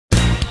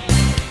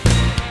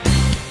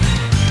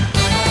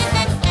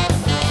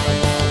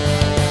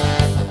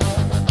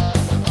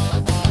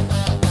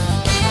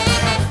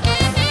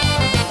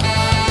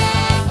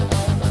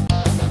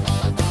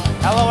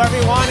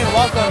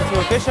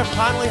Bishop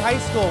Connolly High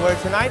School, where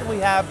tonight we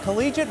have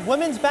collegiate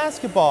women's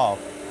basketball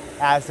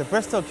as the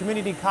Bristol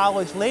Community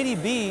College Lady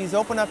Bees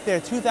open up their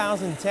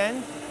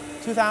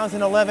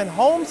 2010-2011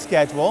 home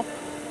schedule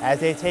as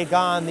they take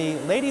on the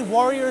Lady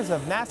Warriors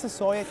of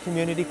Massasoit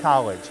Community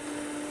College.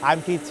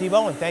 I'm Keith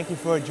Tebow, and thank you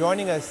for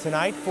joining us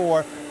tonight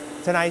for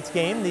tonight's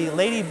game. The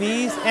Lady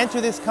Bees enter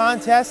this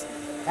contest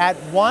at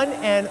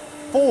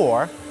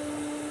 1-4,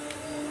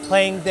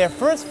 playing their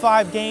first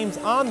 5 games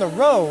on the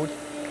road.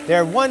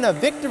 Their one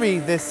victory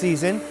this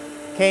season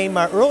came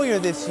earlier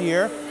this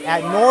year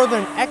at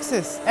Northern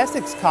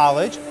Essex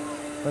College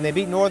when they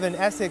beat Northern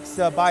Essex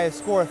by a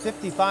score of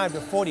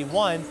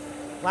 55-41.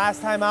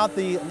 Last time out,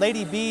 the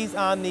Lady Bees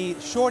on the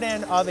short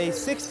end of a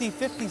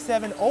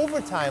 60-57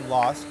 overtime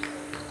loss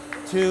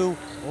to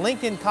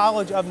Lincoln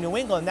College of New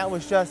England. That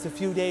was just a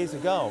few days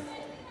ago.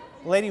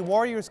 Lady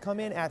Warriors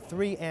come in at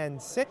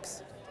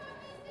 3-6,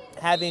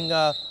 having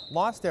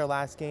lost their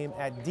last game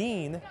at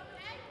Dean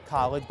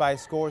College by a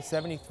score of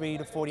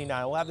 73-49.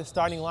 We'll have the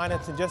starting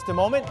lineups in just a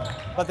moment,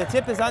 but the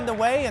tip is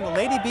underway and the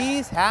Lady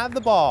Bees have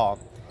the ball.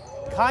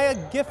 Kaya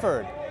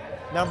Gifford,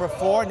 number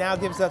 4, now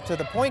gives up to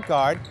the point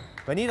guard,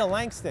 Benita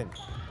Langston.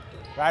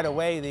 Right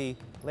away, the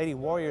Lady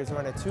Warriors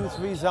are in a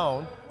 2-3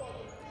 zone.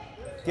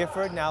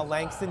 Gifford, now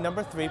Langston,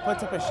 number 3,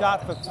 puts up a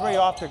shot for 3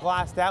 off the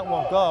glass. That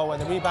won't go,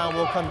 and the rebound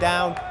will come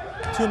down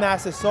to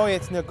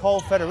Massasoit's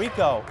Nicole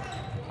Federico.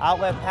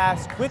 Outlet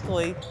pass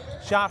quickly.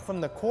 Shot from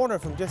the corner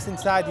from just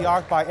inside the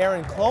arc by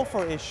Erin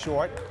Clofer is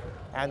short,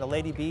 and the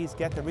Lady Bees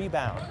get the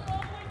rebound.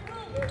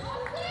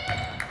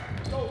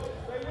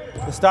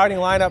 The starting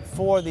lineup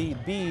for the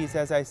Bees,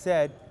 as I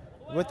said,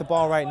 with the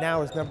ball right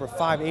now is number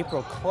 5,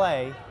 April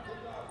Clay.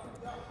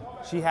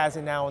 She has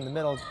it now in the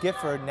middle.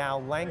 Gifford, now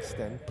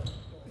Langston.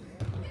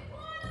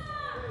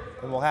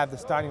 And we'll have the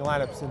starting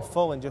lineups in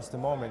full in just a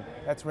moment.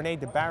 That's Renee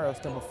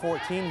DeBarros, number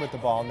 14, with the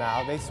ball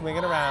now. They swing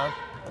it around.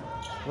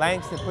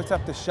 Langston puts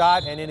up the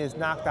shot, and it is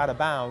knocked out of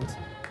bounds.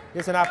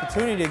 Here's an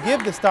opportunity to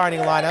give the starting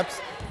lineups.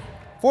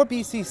 For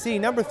BCC,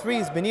 number 3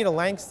 is Benita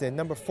Langston.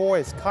 Number 4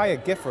 is Kaya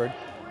Gifford.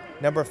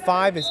 Number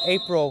 5 is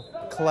April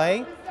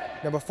Clay.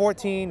 Number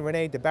 14,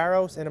 Renee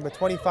DeBarros. And number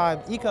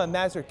 25, Ika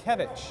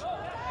Mazurkevich.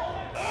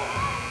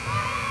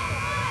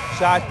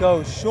 Shot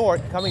goes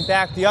short, coming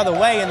back the other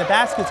way, and the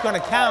basket's going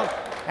to count.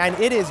 And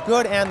it is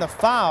good, and the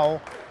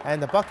foul,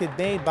 and the bucket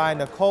made by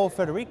Nicole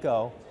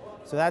Federico.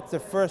 So that's the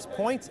first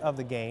points of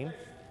the game,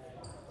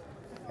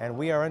 and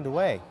we are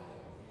underway.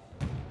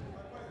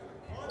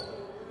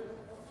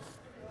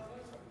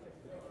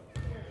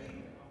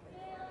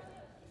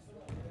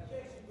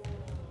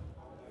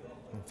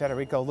 And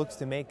Federico looks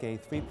to make a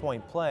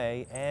 3-point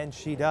play, and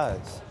she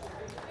does.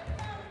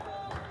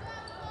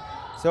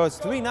 So it's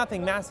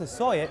 3-0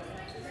 Massasoit.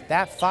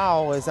 That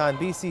foul is on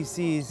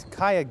BCC's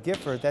Kaya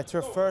Gifford. That's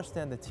her first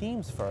and the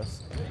team's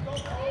first.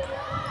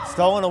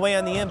 Stolen away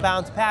on the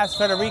inbounds pass.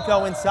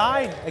 Federico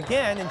inside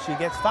again, and she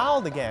gets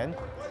fouled again.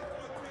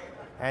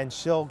 And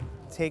she'll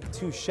take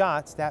 2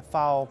 shots. That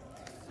foul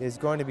is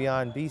going to be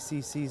on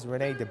BCC's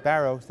Renee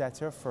DeBarros. That's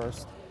her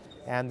first.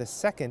 And the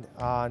second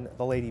on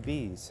the Lady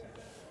Bees.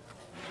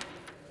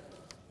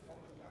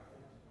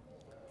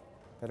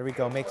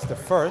 Federico makes the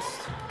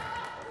first.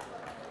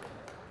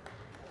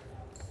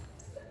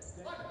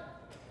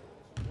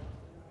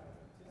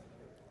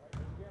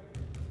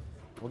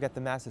 We'll get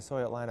the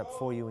Massasoit lineup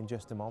for you in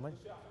just a moment.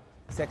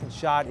 Second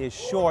shot is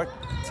short,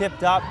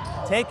 tipped up,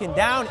 taken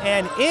down,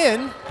 and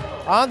in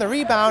on the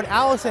rebound,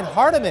 Allison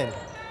Hardiman.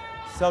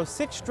 So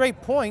 6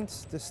 straight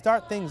points to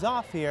start things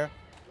off here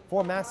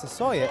for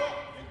Massasoit,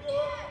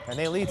 and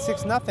they lead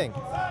 6-0.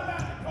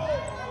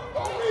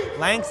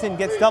 Langston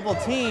gets double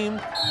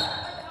teamed,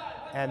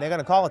 and they're going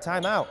to call a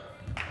timeout.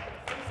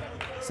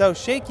 So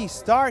shaky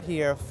start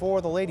here for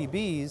the Lady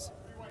Bees,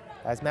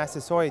 as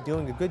Massasoit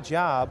doing a good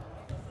job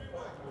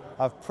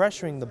of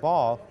pressuring the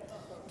ball.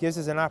 Gives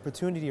us an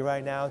opportunity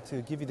right now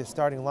to give you the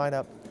starting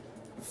lineup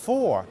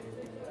for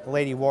the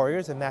Lady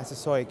Warriors of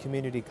Massasoit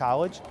Community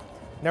College.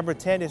 Number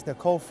 10 is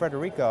Nicole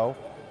Federico.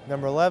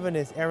 Number 11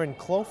 is Erin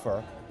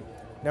Clofer.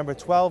 Number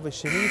 12 is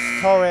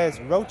Shanice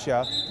Torres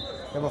Rocha.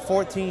 Number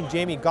 14,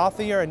 Jamie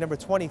Gauthier. And number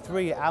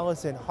 23,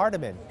 Allison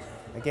Hardiman.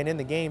 Again, in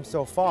the game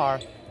so far,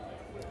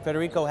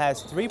 Federico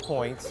has 3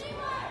 points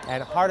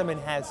and Hardiman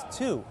has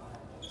 2.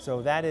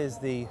 So that is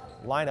the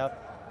lineup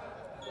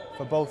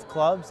for both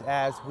clubs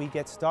as we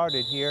get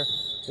started here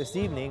this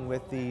evening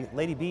with the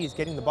Lady Bees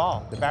getting the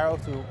ball.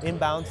 DeBarros who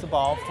inbounds the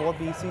ball for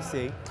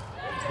BCC.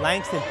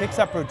 Langston picks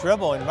up her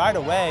dribble, and right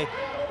away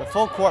the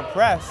full court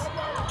press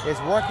is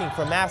working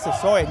for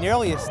Massasoit.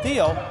 Nearly a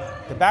steal.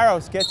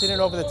 DeBarros gets it in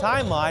over the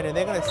timeline, and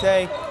they're going to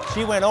say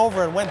she went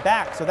over and went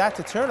back, so that's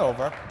a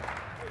turnover.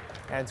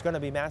 And it's going to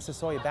be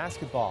Massasoit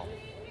basketball.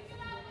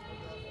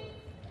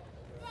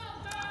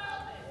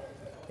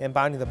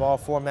 Inbounding the ball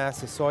for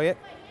Massasoit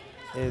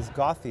is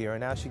Gauthier, and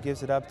now she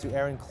gives it up to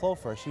Erin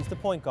Clofer. She's the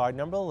point guard,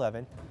 number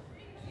 11.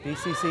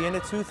 BCC in a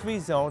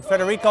 2-3 zone.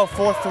 Federico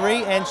for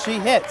 3, and she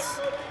hits.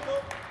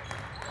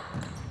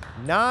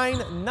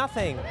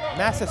 9-0,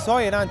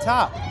 Massasoit on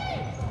top.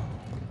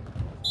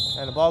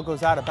 And the ball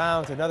goes out of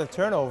bounds. Another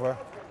turnover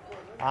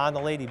on the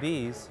Lady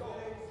Bees.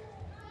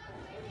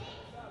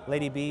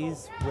 Lady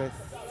Bees with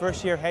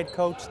first-year head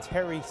coach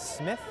Terry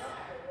Smith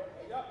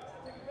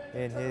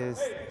in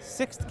his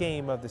 6th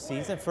game of the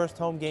season, first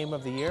home game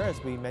of the year,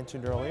 as we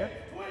mentioned earlier.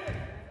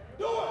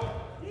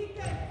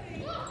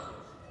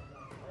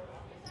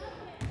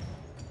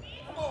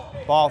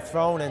 Ball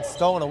thrown and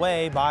stolen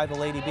away by the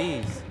Lady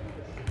Bees.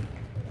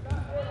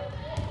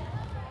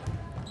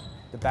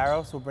 The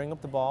Barrows will bring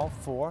up the ball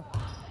for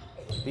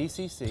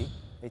BCC.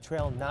 They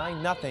trail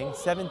 9-0,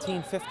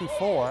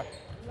 17:54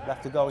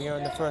 left to go here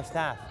in the first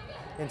half.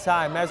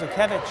 Inside,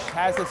 Mazurkiewicz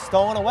has it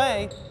stolen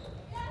away.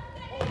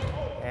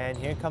 And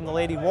here come the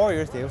Lady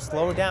Warriors. They'll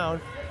slow it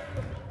down.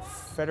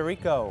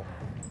 Federico.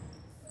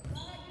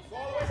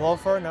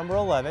 Clofer, number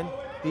 11.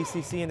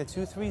 BCC in a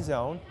 2-3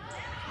 zone.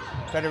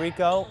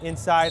 Federico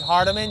inside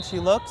Hardiman. She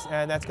looks,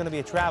 and that's going to be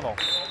a travel.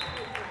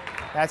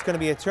 That's going to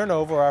be a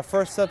turnover. Our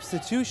first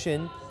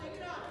substitution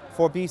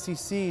for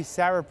BCC,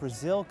 Sarah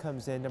Brazil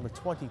comes in, number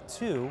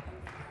 22,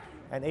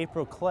 and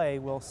April Clay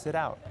will sit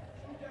out.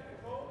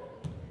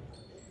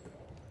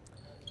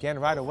 Again,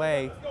 right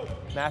away,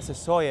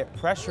 Massasoit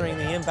pressuring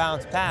the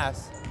inbounds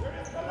pass,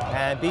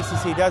 and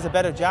BCC does a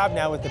better job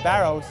now with the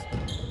Barrows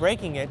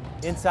breaking it.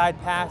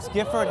 Inside pass,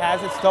 Gifford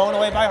has it stolen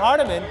away by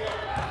Hardiman.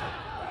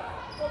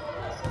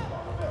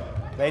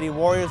 Lady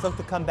Warriors look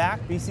to come back.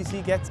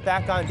 BCC gets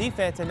back on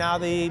defense, and now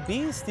the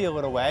Bees steal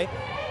it away.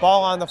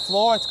 Ball on the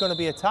floor, it's going to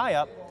be a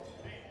tie-up,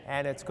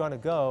 and it's going to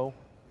go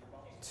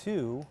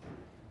to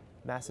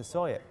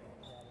Massasoit.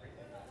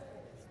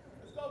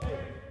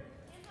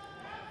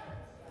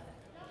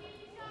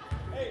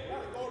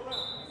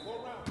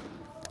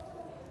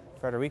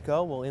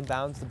 Federico will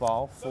inbounds the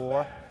ball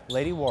for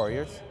Lady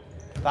Warriors.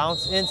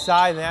 Bounce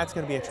inside, and that's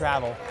going to be a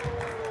travel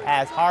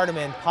as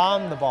Hardiman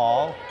palmed the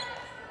ball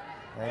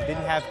and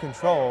didn't have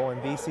control,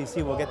 and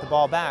BCC will get the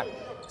ball back.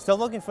 Still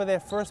looking for their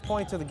first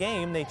points of the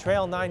game. They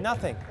trail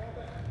 9-0.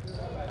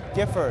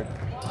 Gifford,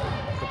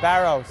 the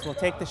Barrows will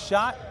take the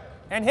shot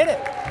and hit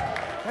it.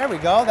 There we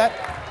go. That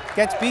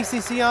gets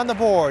BCC on the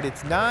board.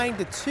 It's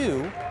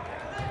 9-2.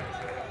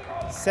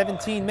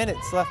 17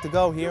 minutes left to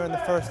go here in the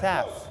first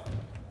half.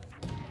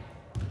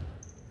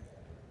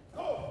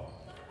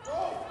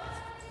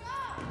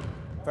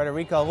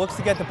 Federico looks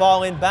to get the ball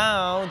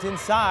inbounds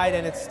inside,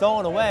 and it's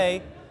stolen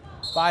away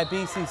by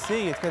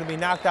BCC. It's going to be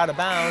knocked out of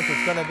bounds.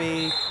 It's going to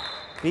be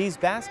Bees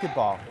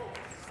basketball.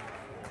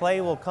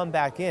 Clay will come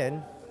back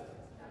in,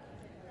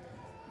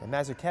 and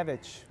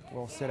Mazurkiewicz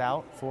will sit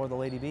out for the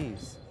Lady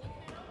Bees.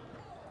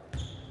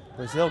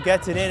 Brazil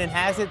gets it in and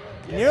has it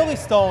nearly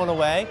stolen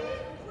away,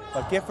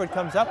 but Gifford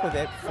comes up with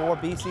it for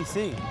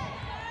BCC.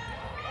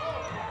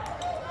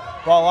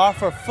 Ball off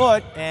her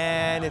foot,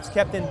 and it's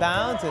kept in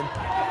bounds, and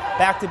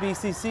back to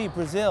BCC.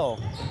 Brazil.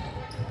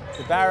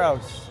 The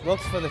Barrows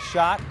looks for the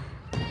shot.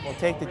 Will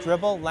take the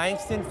dribble.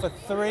 Langston for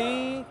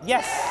 3.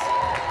 Yes!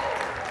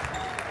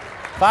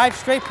 5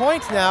 straight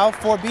points now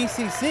for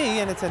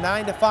BCC, and it's a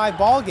 9-5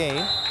 ball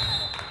game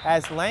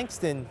as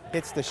Langston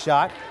hits the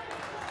shot.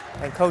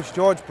 And Coach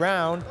George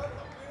Brown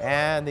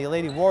and the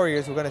Lady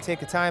Warriors were going to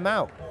take a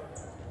timeout.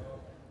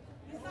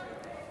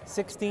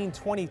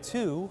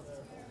 16:22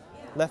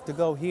 left to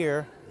go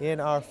here in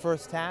our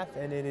first half,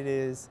 and it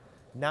is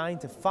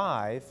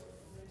 9-5.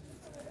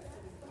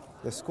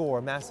 The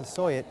score,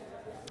 Massasoit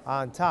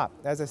on top.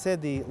 As I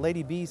said, the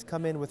Lady Bees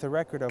come in with a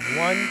record of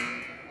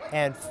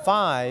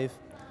 1-5.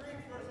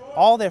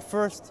 All their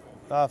first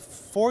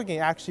 4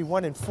 games, actually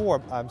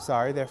 1-4, I'm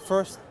sorry, their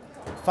first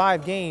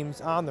 5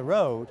 games on the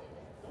road,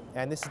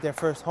 and this is their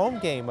first home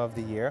game of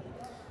the year.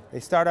 They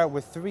start out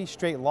with 3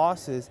 straight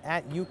losses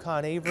at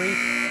Yukon Avery,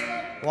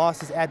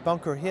 losses at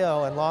Bunker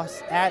Hill, and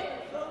loss at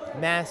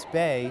Mass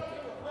Bay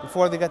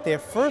before they got their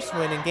first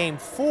win in Game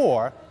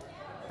 4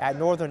 at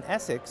Northern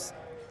Essex,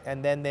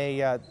 and then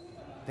they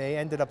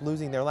ended up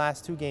losing their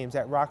last 2 games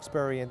at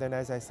Roxbury, and then,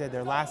 as I said,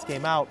 their last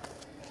game out,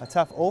 a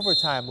tough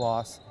overtime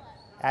loss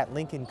at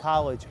Lincoln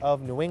College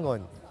of New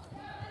England.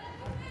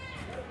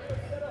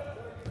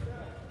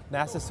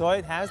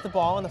 Massasoit has the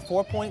ball in a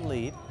 4-point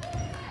lead.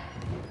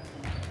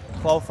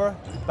 Clofer,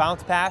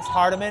 bounce pass,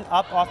 Hardiman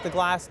up off the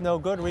glass, no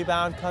good.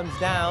 Rebound comes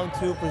down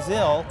to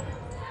Brazil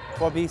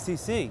for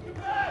BCC.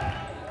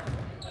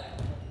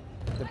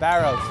 The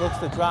Barrows looks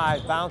to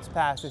drive, bounce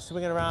pass, they're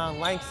swinging around.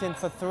 Langston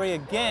for 3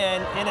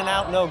 again, in and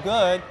out, no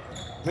good.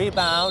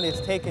 Rebound is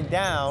taken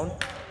down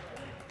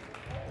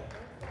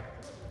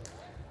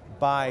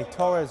by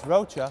Torres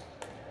Rocha.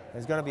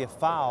 There's going to be a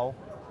foul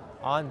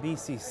on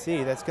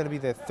BCC. That's going to be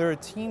their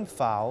 3rd team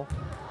foul.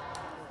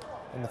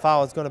 And the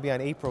foul is going to be on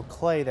April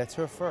Clay. That's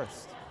her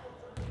first.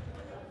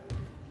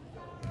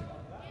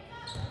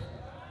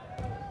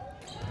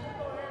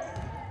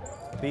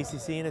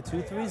 BCC in a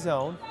 2-3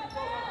 zone.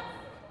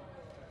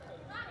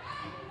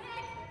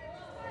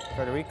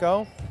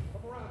 Federico.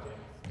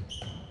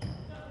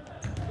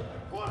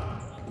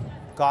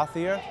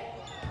 Gauthier.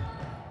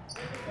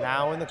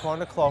 Now in the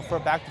corner, Clofer.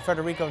 Back to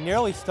Federico.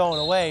 Nearly stolen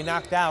away,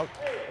 knocked out.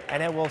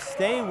 And it will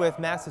stay with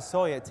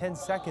Massasoit. 10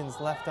 seconds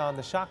left on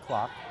the shot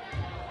clock.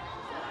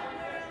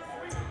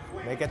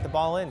 They get the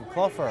ball in.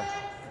 Clofer.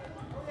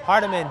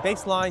 Hardiman,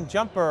 baseline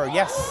jumper.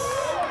 Yes.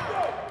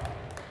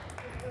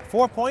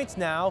 4 points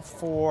now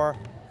for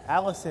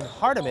Allison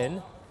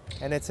Hardiman,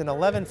 and it's an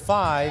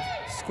 11-5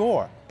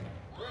 score.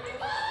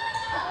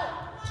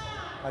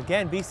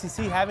 Again,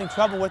 BCC having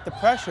trouble with the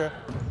pressure.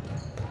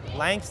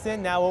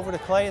 Langston now over to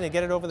Clay, and they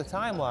get it over the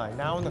timeline.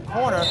 Now in the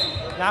corner,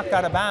 knocked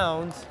out of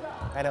bounds,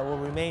 and it will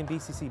remain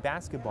BCC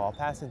basketball.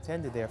 Pass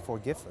intended there for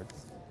Gifford.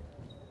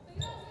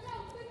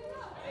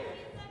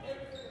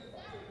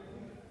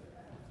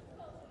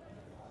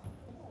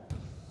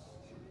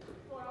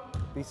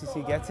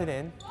 BCC gets it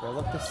in. They'll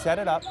look to set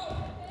it up.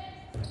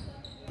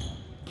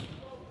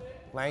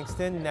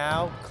 Langston,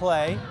 now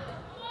Clay.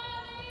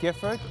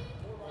 Gifford.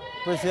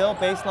 Brazil,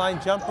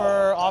 baseline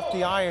jumper off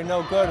the iron,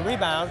 no good.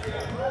 Rebound,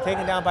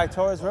 taken down by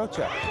Torres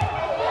Rocha.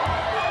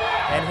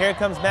 And here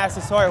comes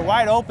Massasoit,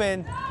 wide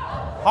open.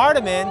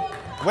 Hardiman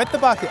with the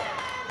bucket.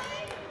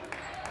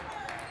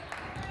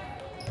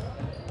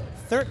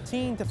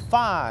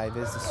 13-5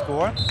 is the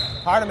score.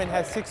 Hardiman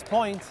has 6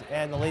 points,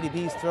 and the Lady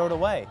Bees throw it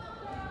away.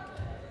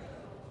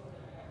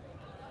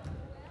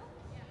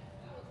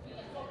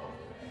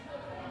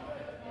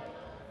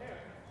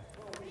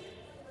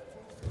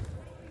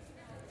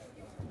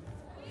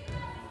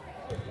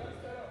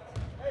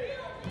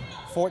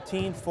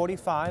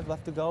 .45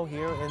 left to go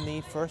here in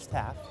the first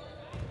half.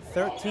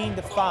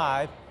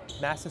 13-5,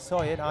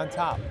 Massasoit on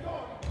top.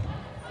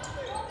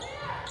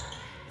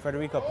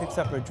 Federico picks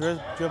up her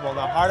dribble.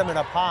 Now Hardiman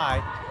up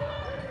high.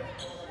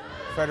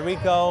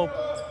 Federico,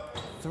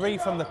 three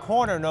from the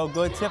corner, no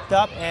good. Tipped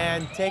up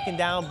and taken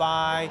down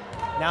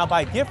now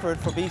by Gifford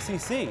for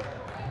BCC.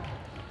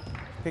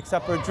 Picks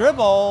up her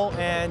dribble,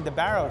 and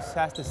DeBarros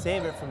has to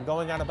save it from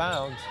going out of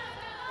bounds.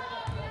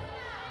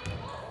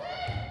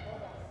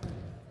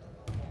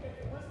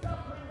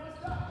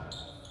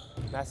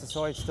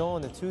 Massasoit still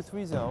in the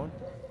 2-3 zone.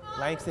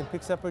 Langston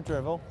picks up her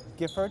dribble.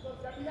 Gifford,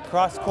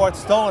 cross court,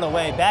 stolen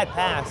away. Bad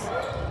pass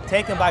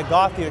taken by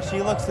Gauthier.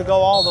 She looks to go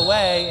all the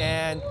way,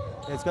 and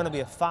there's going to be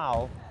a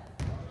foul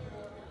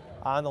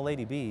on the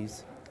Lady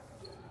Bees.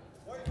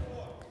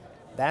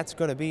 That's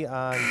going to be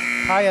on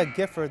Kaya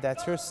Gifford.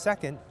 That's her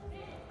second,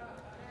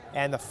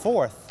 and the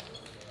fourth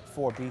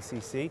for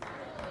BCC.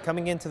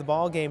 Coming into the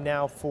ball game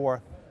now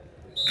for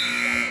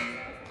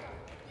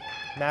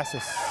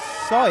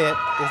Massasoit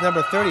is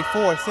number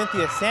 34,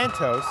 Cynthia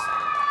Santos.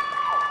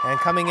 And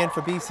coming in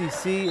for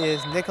BCC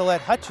is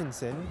Nicolette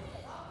Hutchinson,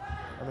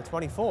 number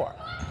 24.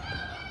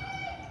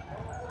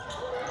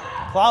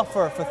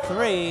 Clofer for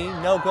three,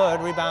 no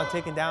good. Rebound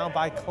taken down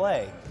by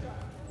Clay.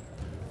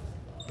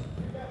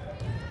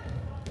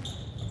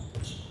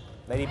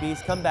 Lady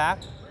Bees come back.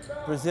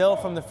 Brazil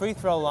from the free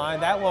throw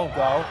line, that won't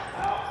go.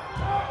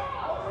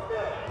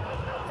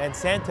 And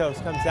Santos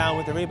comes down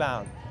with the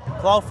rebound.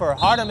 Clofer,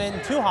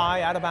 Hardiman, too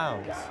high, out of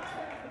bounds.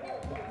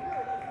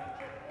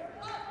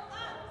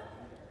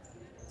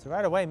 So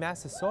right away,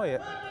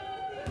 Massasoit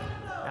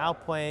now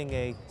playing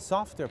a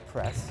softer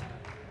press,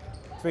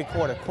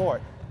 three-quarter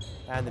court,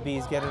 and the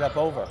Bees get it up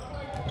over.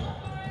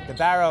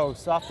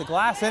 DeBarros off the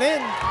glass and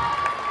in.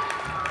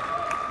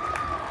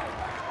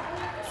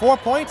 4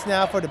 points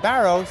now for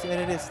DeBarros, and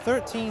it is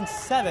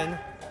 13-7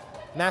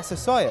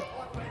 Massasoit.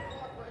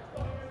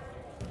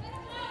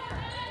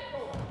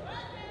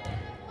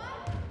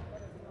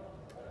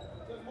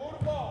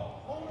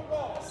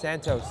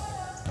 Santos.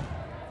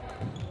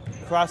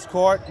 Cross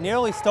court,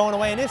 nearly stolen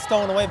away, and is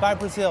stolen away by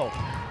Brazil.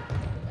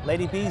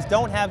 Lady Bees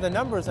don't have the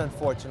numbers,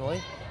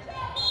 unfortunately.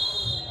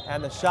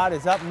 And the shot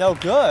is up, no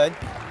good.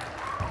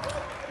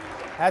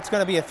 That's going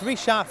to be a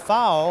three-shot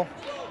foul.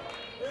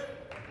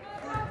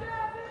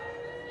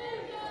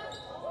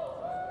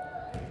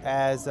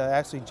 As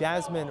actually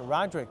Jasmine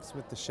Rodrigues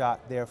with the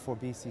shot there for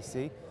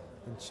BCC.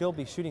 And she'll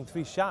be shooting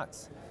 3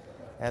 shots.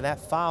 And that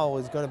foul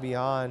is going to be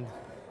on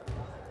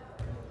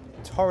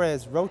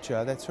Torres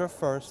Rocha. That's her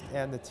first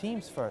and the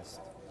team's first.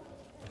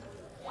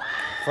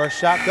 First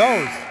shot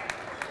goes.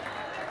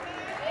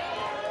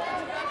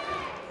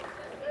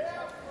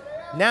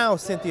 Now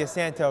Cynthia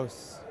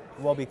Santos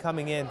will be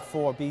coming in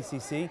for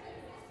BCC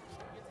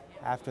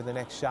after the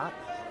next shot.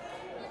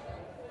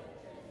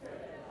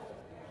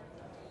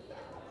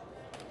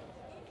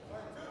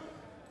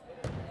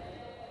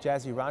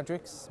 Jazzy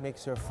Rodrigues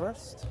makes her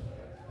first.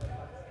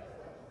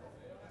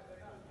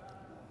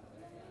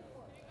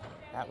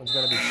 That one's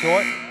going to be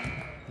short.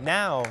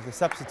 Now the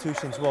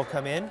substitutions will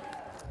come in.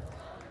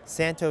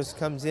 Santos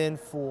comes in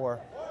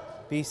for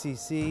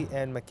BCC,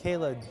 and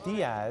Michaela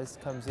Diaz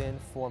comes in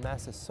for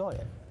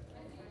Massasoit.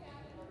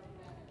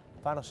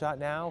 Final shot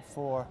now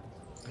for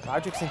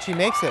Rodrigues, and she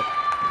makes it.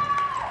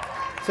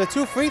 So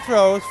 2 free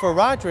throws for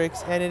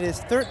Rodrigues, and it is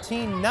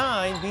 13-9.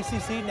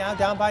 BCC now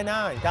down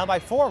by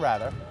 4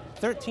 rather.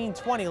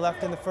 13-20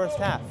 left in the first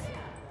half.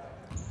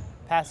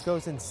 Pass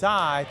goes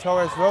inside.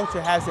 Torres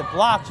Rocha has it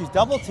blocked. She's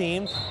double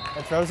teamed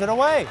and throws it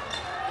away.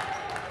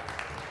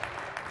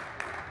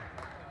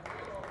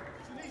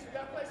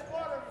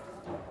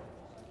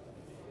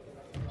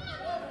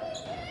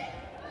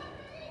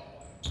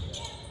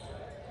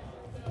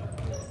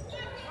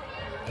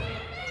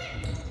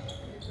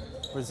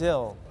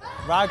 Brazil.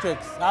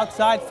 Rodriguez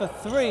outside for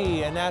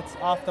three, and that's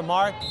off the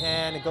mark,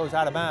 and it goes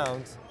out of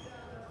bounds.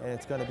 And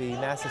it's going to be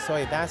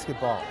Massasoit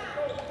basketball.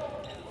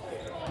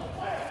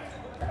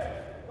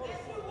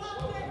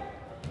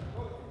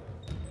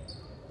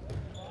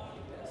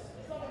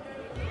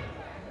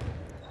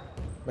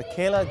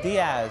 Michaela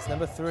Diaz,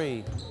 number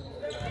 3.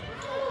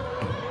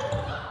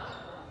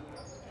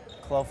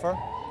 Clofer.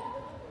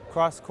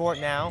 Cross court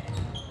now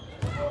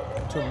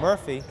to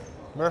Murphy.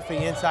 Murphy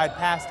inside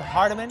pass to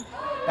Hardiman.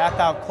 Back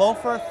out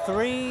Clofer.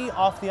 3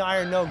 off the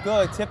iron, no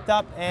good. Tipped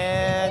up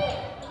and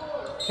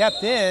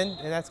kept in,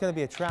 and that's going to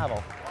be a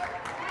travel.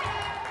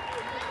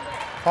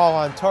 Call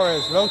on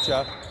Torres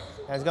Rocha.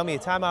 There's going to be a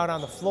timeout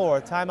on the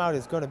floor. Timeout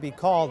is going to be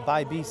called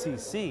by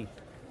BCC.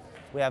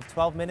 We have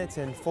 12 minutes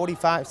and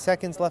 45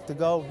 seconds left to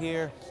go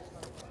here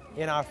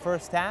in our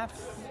first half.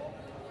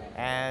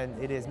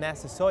 And it is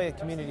Massasoit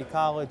Community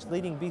College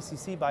leading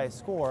BCC by a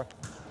score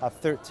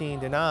of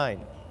 13-9.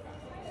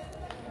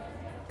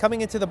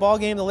 Coming into the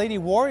ballgame, the Lady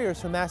Warriors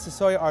from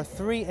Massasoit are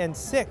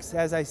 3-6.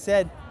 As I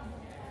said,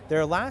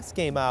 their last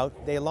game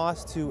out, they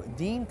lost to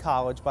Dean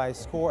College by a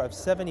score of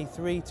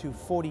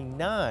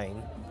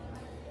 73-49.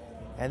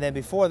 And then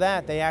before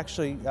that, they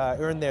actually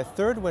earned their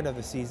 3rd win of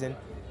the season,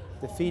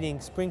 defeating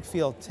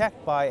Springfield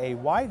Tech by a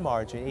wide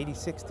margin,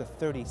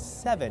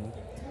 86-37.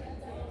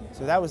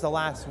 So that was the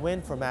last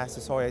win for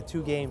Massasoit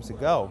 2 games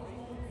ago.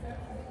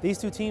 These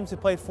 2 teams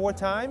have played 4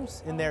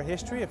 times in their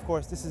history. Of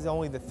course, this is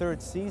only the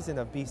 3rd season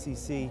of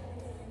BCC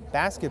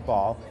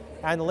basketball.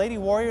 And the Lady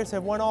Warriors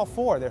have won all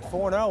 4. They're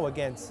 4-0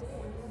 against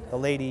the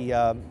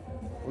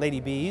Lady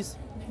Bees,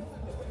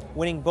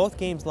 winning both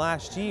games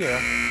last year.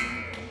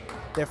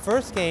 Their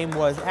first game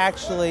was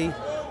actually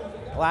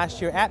last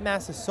year at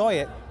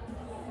Massasoit,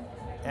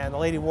 and the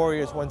Lady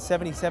Warriors won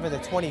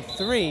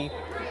 77-23.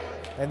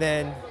 And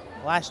then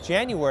last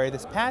January,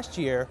 this past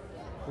year,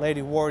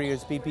 Lady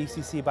Warriors beat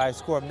BCC by a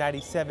score of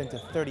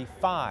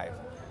 97-35.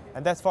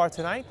 And thus far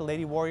tonight, the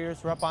Lady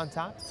Warriors are up on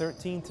top,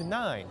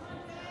 13-9,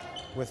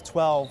 with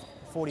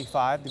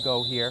 12:45 to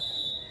go here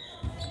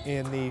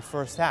in the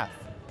first half.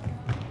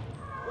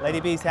 Lady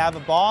Bees have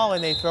a ball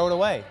and they throw it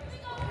away,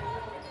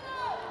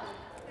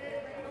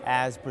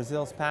 as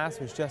Brazil's pass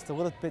was just a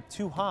little bit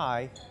too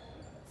high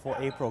for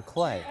April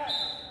Clay.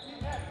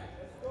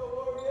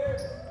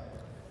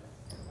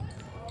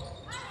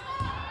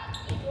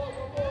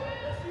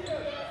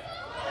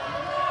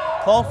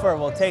 Clofer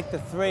will take the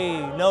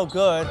 3, no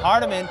good.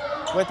 Hardiman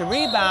with the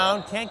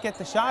rebound, can't get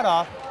the shot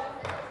off.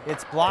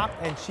 It's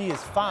blocked and she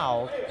is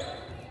fouled.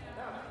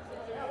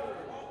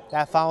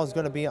 That foul is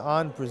going to be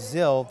on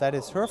Brazil. That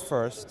is her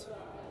first.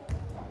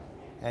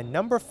 And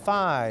number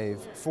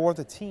 5 for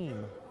the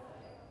team,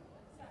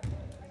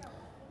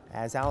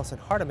 as Allison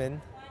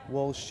Hardiman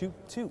will shoot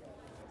 2.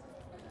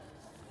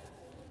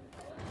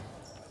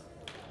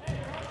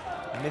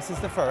 Misses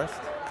the first.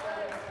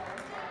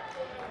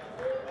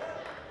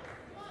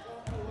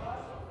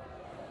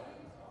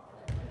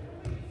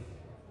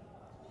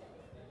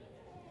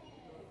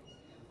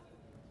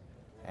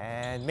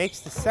 And makes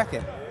the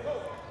second.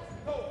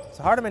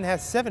 So Hardiman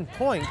has 7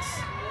 points.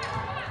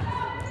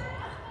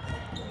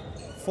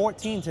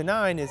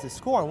 14-9 is the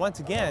score. And once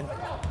again,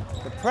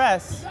 the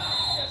press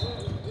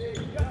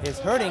is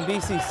hurting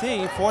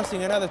BCC,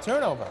 forcing another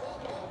turnover.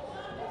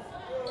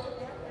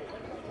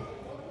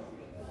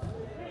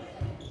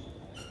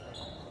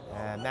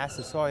 And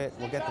Massasoit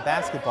will get the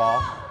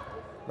basketball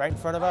right in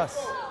front of us.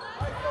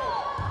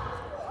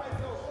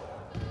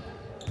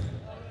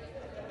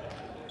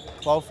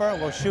 Clofer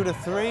will shoot a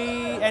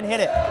 3 and hit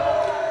it.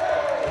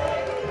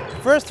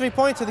 First 3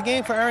 points of the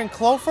game for Erin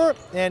Clofer,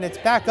 and it's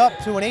back up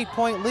to an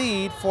 8-point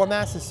lead for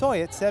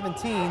Massasoit,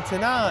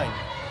 17-9.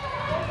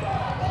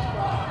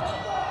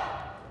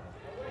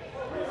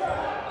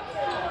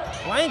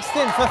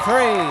 Langston for 3.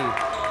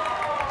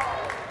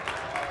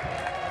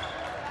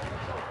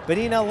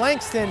 Benina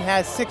Langston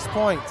has 6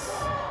 points.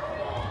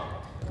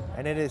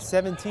 And it is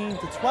 17-12,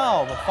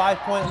 a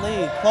 5-point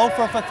lead.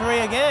 Clofer for 3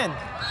 again.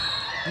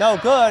 No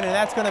good, and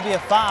that's going to be a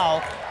foul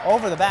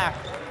over the back.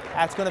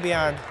 That's going to be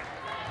on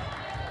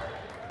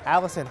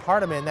Allison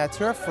Hardiman. That's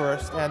her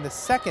first, and the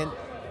second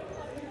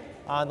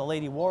on the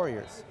Lady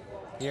Warriors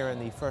here in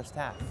the first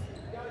half.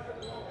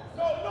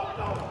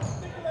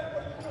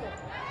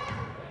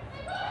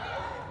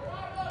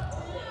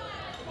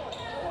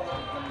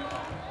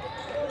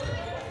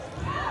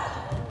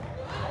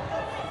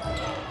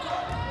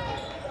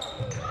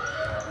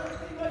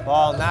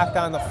 Ball knocked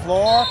on the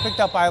floor, picked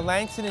up by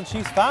Langston, and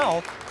she's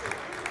fouled.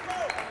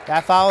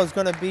 That foul is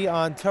going to be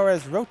on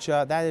Torres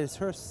Rocha. That is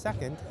her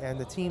second and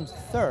the team's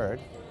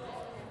third.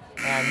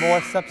 And more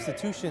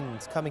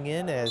substitutions coming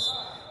in as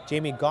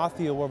Jamie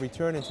Gauthier will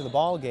return into the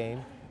ball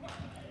game.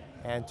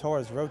 And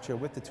Torres Rocha,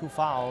 with the 2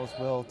 fouls,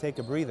 will take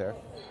a breather.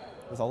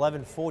 With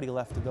 11:40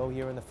 left to go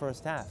here in the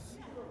first half.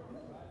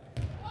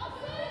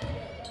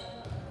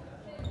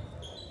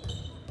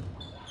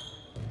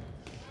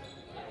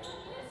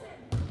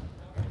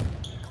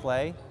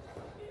 Clay,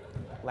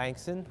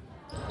 Langston,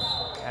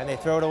 and they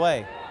throw it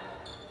away.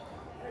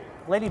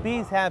 Lady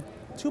Bees have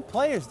two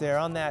players there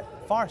on that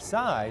far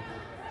side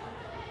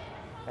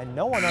and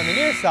no one on the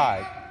near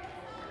side.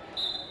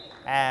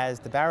 As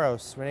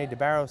Renee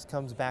DeBarros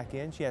comes back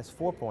in, she has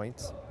 4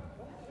 points.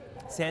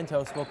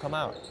 Santos will come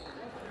out.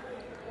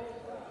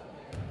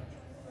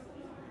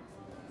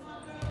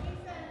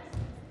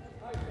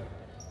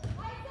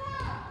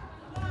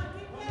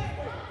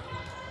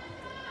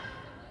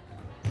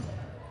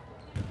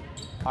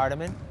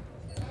 Hardiman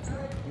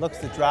looks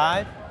to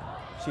drive.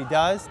 She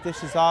does.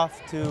 Dishes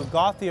off to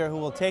Gauthier, who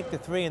will take the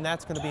three, and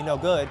that's going to be no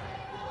good.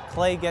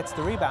 Clay gets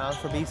the rebound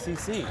for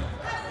BCC.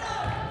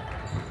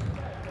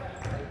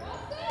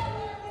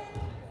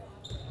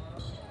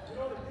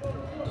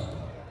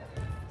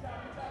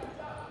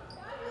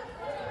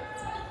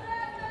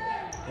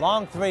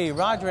 Long three,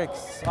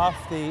 Roderick's off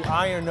the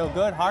iron, no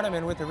good.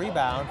 Hardiman with the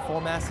rebound for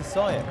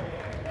Massasoit.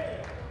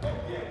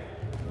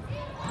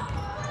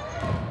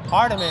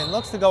 Hardiman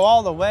looks to go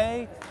all the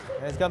way,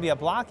 and it's going to be a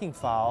blocking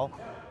foul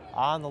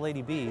on the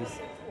Lady Bees.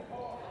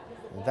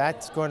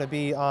 That's going to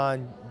be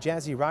on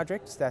Jazzy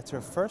Roderick's. That's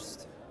her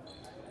first.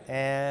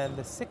 And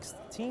the 6th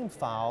team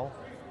foul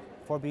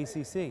for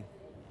BCC.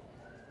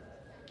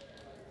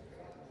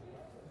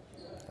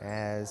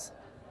 As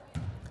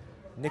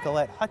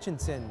Nicolette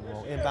Hutchinson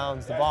will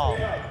inbounds the ball.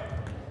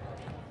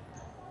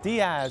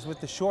 Diaz with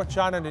the short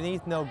shot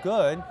underneath, no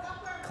good.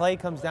 Clay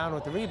comes down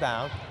with the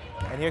rebound,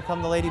 and here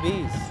come the Lady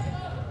Bees.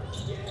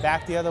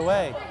 Back the other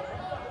way.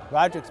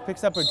 Roderick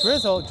picks up a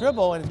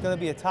dribble, and it's going to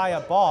be a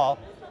tie-up ball,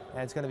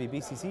 and it's going to be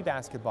BCC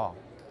basketball.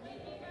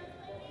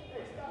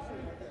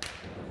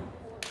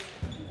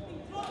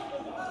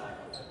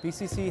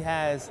 BCC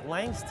has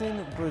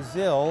Langston,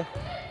 Brazil,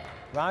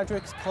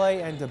 Roderick's,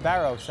 Clay, and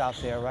DeBarros out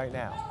there right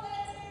now.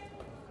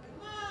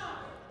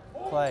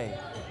 Clay.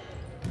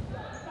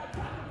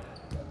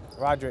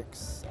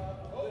 Roderick's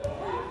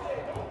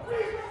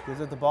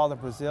gives up the ball to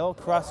Brazil.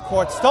 Cross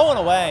court, stolen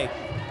away.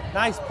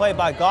 Nice play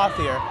by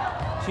Gauthier.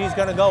 She's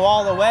going to go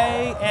all the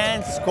way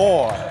and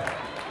score.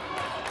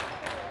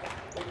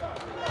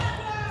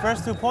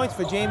 First 2 points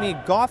for Jamie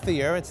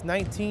Gauthier. It's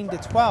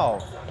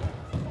 19-12.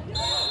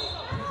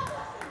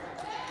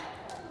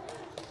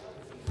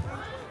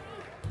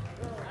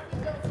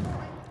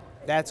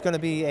 That's going to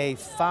be a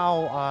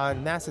foul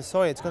on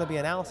Massasoit. It's going to be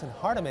an Allison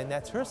Hardiman.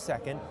 That's her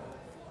second.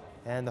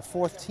 And the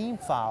 4th team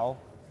foul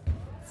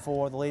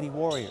for the Lady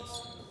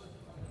Warriors.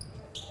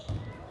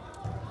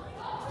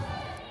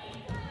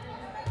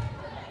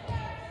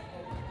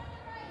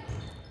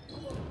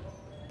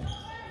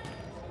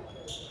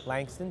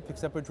 Langston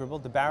picks up her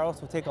dribble.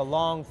 DeBarros will take a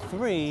long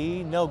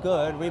three. No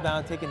good.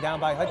 Rebound taken down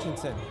by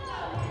Hutchinson.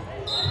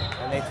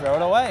 And they throw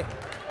it away.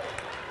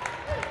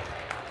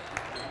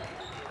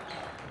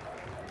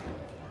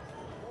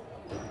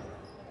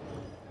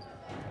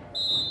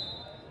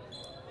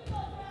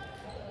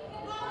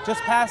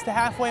 Just past the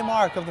halfway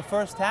mark of the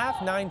first half,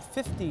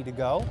 9:50 to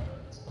go.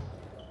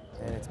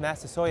 And it's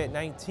Massasoit at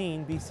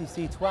 19,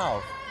 BCC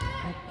 12.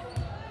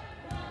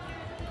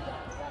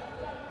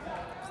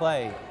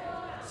 Clay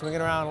swinging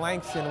around.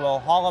 Langston will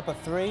haul up a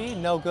three,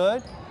 no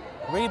good.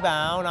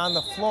 Rebound on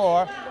the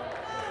floor.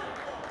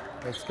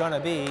 It's going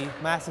to be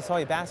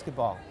Massasoit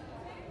basketball.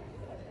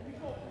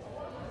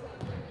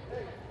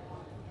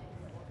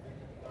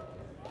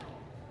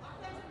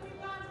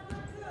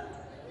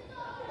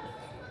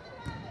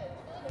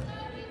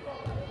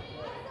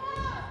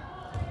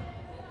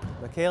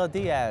 Michaela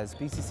Diaz,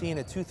 BCC in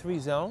a 2-3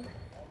 zone.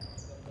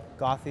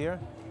 Gauthier,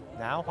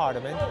 now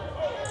Hardiman.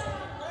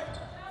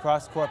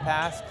 Cross-court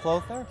pass,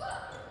 Clother.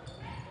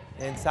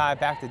 Inside,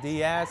 back to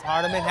Diaz.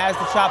 Hardiman has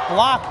the shot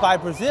blocked by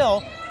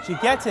Brazil. She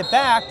gets it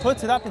back,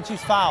 puts it up, and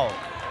she's fouled.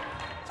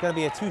 It's going to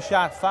be a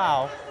 2-shot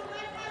foul.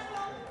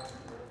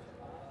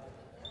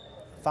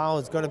 Foul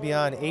is going to be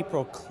on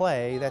April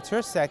Clay. That's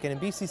her second,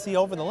 and BCC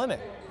over the limit.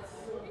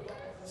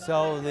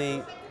 So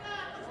the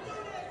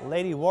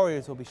Lady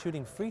Warriors will be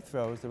shooting free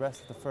throws the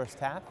rest of the first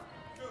half.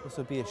 This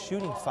will be a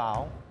shooting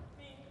foul.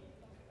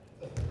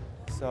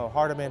 So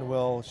Hardiman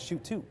will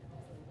shoot 2.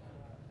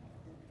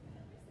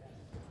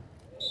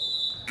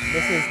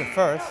 This is the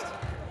first.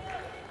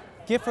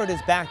 Gifford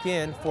is back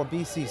in for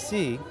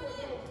BCC.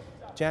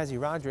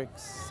 Jazzy Roderick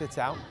sits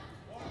out.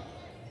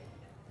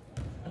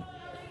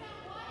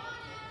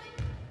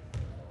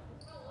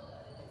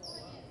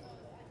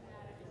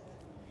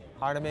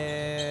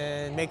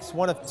 Hardiman makes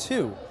 1 of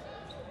 2.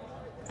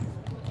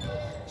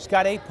 She's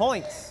got 8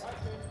 points.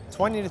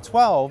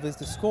 20-12 is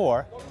the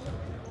score.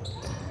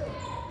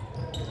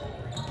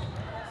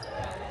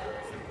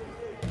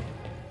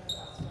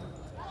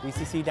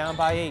 BCC down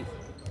by 8.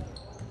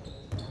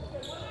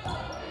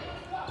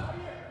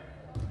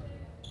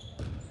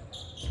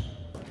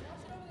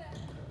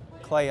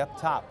 Clay up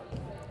top.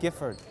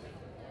 Gifford.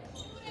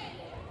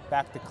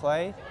 Back to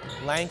Clay.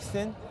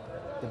 Langston.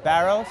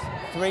 DeBarros.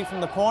 3 from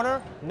the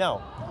corner.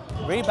 No.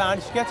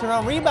 Rebound. She gets her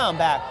own rebound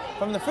back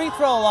from the free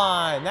throw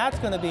line. That's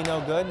going to be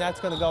no good, and that's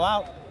going to go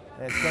out.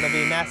 And it's going to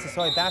be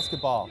Massasoit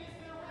basketball.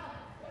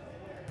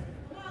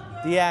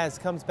 Diaz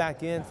comes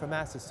back in for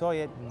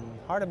Massasoit, and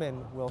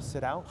Hardiman will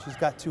sit out. She's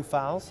got 2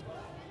 fouls.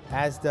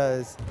 as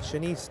does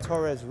Shanice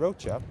Torres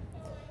Rocha.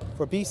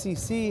 For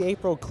BCC,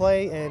 April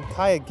Clay and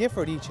Kaya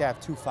Gifford each have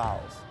 2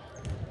 fouls.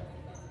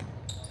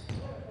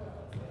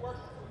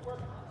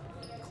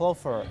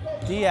 Clofer,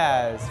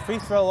 Diaz, free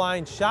throw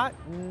line shot.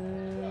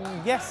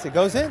 Yes, it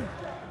goes in.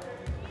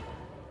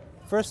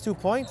 First 2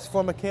 points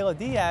for Michaela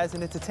Diaz,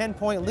 and it's a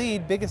 10-point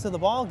lead, biggest of the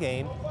ball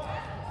game.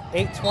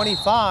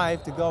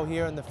 8:25 to go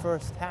here in the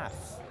first half.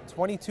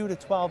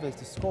 22-12 is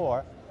the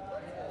score.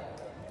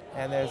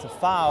 And there's a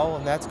foul,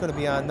 and that's going to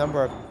be on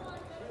number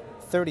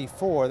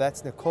 34.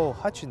 That's Nicole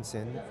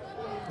Hutchinson.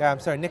 I'm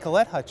sorry,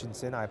 Nicolette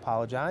Hutchinson, I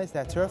apologize.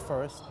 That's her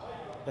first,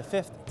 the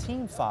 5th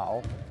team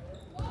foul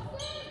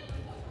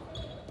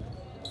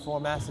for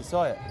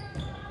Massasoit.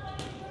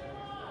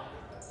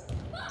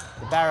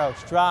 The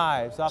Barrows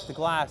drives off the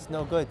glass,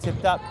 no good,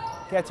 tipped up,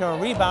 gets her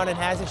on rebound and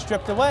has it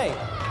stripped away.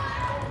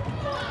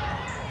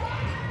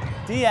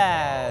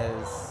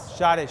 Diaz,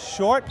 shot is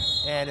short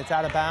and it's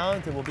out of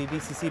bounds. It will be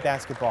BCC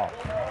basketball.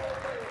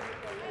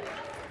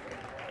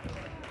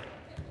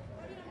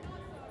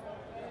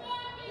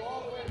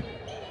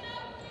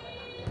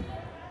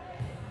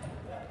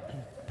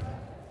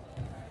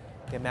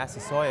 Get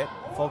Massasoit,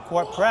 full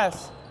court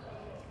press.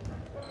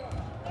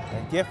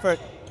 And Gifford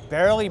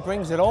barely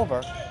brings it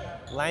over.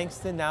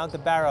 Langston now to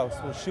Barrows,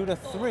 will shoot a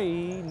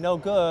 3, no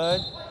good.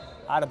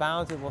 Out of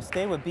bounds, it will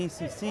stay with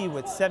BCC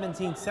with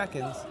 17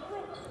 seconds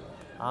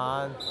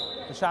on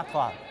the shot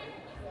clock.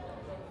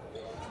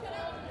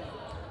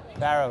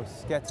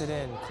 Barrows gets it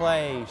in,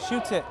 Clay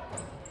shoots it,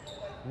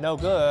 no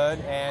good.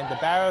 And the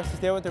Barrows is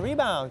there with the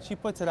rebound. She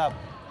puts it up,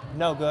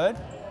 no good.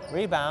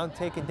 Rebound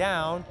taken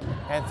down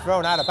and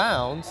thrown out of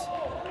bounds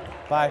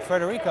by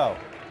Federico.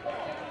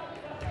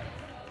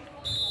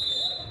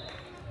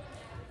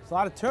 A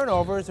lot of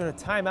turnovers and a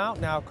timeout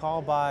now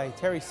called by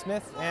Terry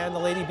Smith and the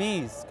Lady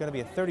Bees. It's going to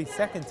be a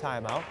 30-second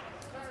timeout.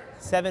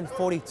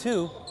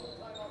 7:42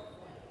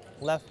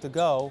 left to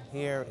go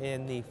here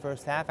in the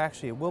first half.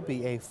 Actually, it will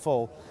be a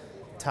full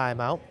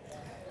timeout.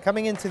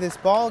 Coming into this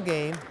ball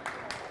game,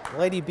 the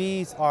Lady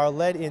Bees are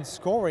led in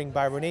scoring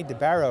by Renee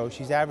DeBarrow.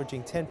 She's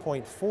averaging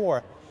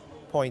 10.4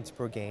 points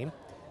per game.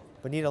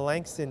 Bonita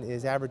Langston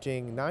is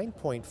averaging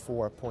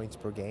 9.4 points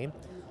per game,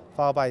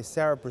 followed by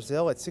Sarah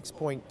Brazil at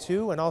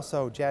 6.2, and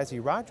also Jazzy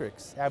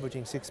Rodrigues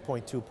averaging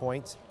 6.2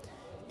 points.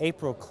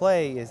 April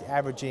Clay is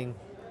averaging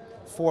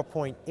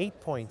 4.8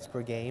 points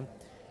per game,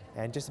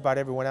 and just about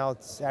everyone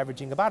else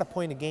averaging about a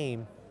point a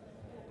game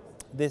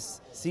this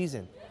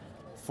season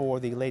for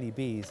the Lady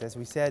Bees. As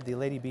we said, the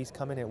Lady Bees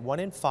come in at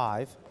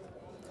 1-5,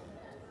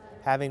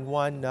 having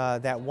won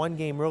that one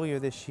game earlier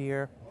this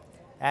year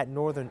at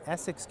Northern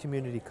Essex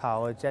Community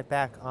College, that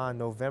back on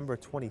November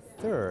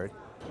 23rd.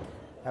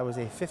 That was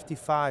a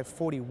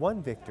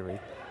 55-41 victory.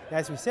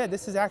 As we said,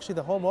 this is actually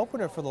the home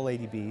opener for the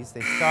Lady Bees.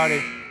 They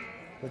started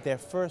with their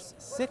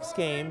first 6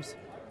 games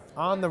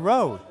on the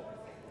road.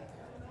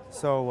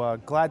 So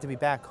glad to be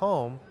back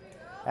home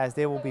as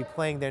they will be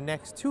playing their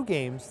next 2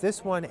 games,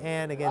 this one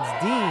and against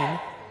Dean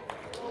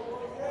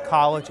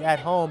College at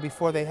home,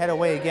 before they head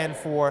away again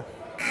for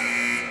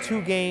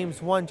 2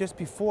 games, one just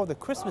before the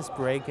Christmas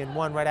break and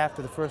one right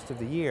after the first of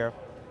the year.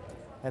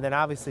 And then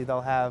obviously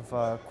they'll have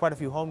quite a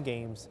few home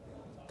games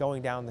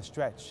going down the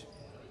stretch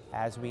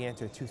as we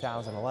enter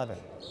 2011.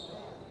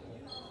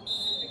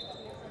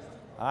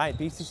 All right,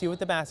 BCC with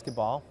the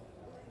basketball.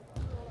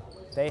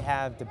 They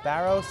have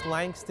DeBarros,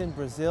 Langston,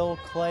 Brazil,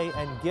 Clay,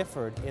 and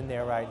Gifford in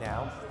there right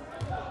now.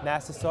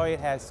 Massasoit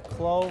has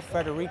Clo,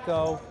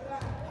 Federico,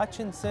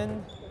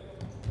 Hutchinson,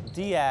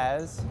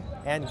 Diaz,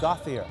 and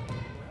Gauthier.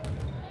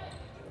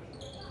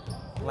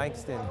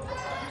 Langston,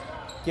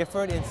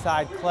 Gifford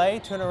inside Clay,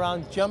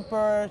 turnaround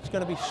jumper, it's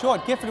going to be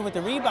short. Gifford with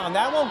the rebound,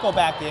 that won't go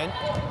back in.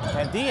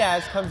 And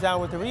Diaz comes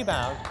down with the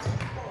rebound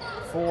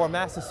for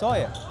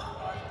Massasoit.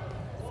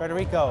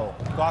 Federico,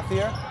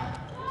 Gauthier,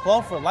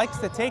 Clofer likes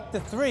to take the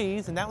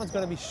 3s, and that one's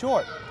going to be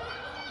short.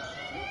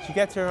 She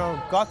gets her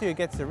own, Gauthier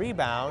gets the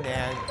rebound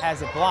and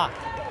has it blocked.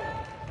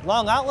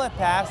 Long outlet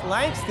pass,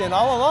 Langston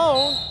all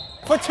alone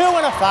for 2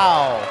 and a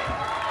foul.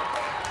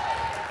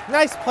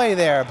 Nice play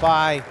there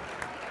by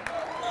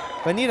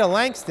Bonita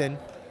Langston.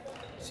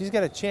 She's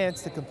got a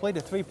chance to complete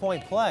a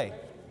 3-point play.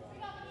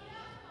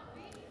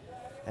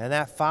 And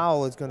that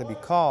foul is going to be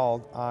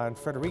called on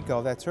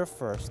Federico. That's her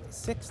first,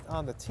 6th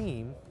on the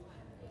team.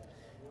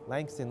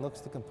 Langston looks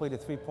to complete a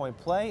 3-point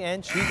play,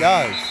 and she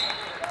does.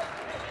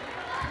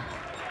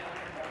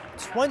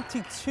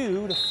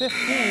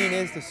 22-15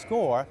 is the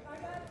score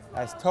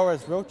as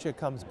Torres Rocha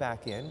comes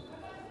back in.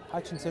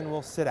 Hutchinson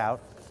will sit out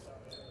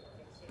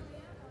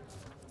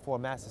for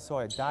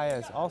Massasoit.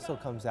 Diaz also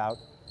comes out,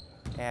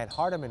 and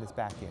Hardiman is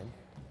back in.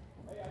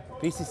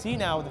 BCC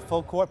now with the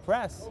full court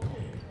press.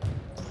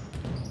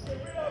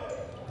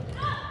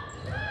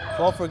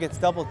 Clofer gets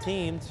double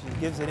teamed. She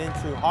gives it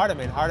into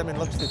Hardiman. Hardiman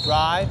looks to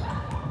drive,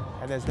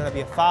 and there's going to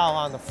be a foul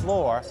on the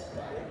floor.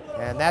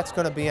 And that's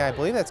going to be, I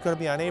believe that's going to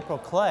be on April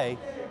Clay.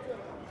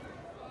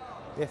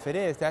 If it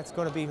is, that's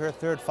going to be her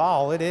 3rd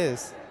foul. It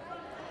is.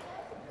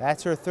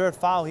 That's her 3rd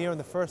foul here in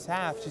the first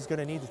half. She's going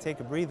to need to take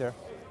a breather.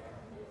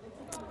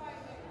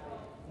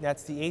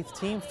 That's the 8th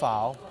team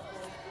foul.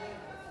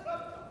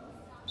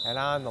 And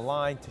on the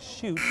line to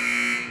shoot,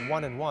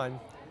 1-1.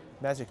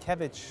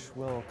 Mazurkiewicz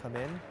will come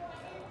in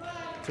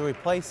to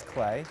replace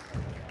Clay.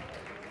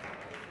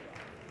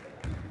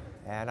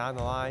 And on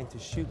the line to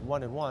shoot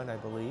 1-1, I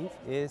believe,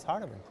 is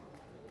Hardiman.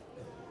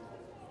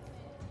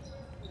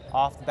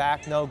 Off the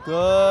back, no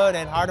good,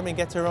 and Hardiman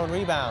gets her own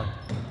rebound.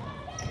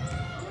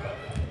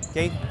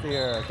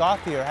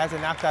 Gauthier has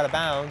it knocked out of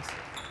bounds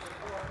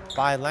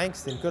by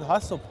Langston. Good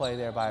hustle play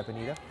there by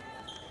Benita.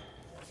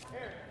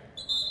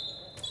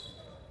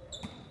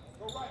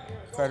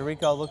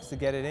 Federico looks to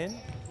get it in.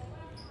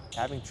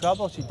 Having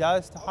trouble, she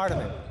does to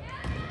Hardiman.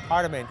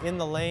 Hardiman in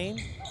the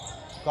lane.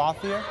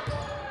 Gauthier.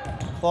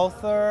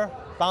 Clother,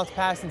 bounce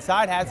pass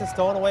inside, has it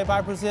stolen away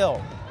by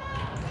Brazil.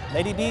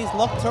 Lady Bees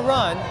look to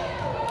run.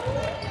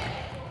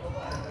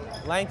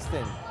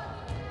 Langston.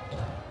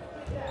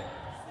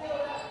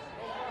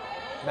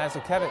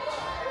 Mazurkiewicz.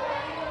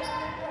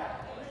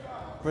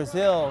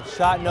 Brazil,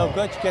 shot no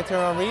good, she gets her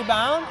own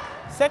rebound.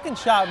 Second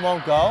shot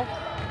won't go,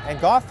 and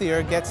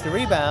Gauthier gets the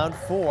rebound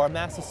for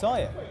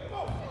Massasoit.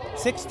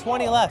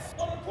 6:20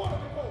 left.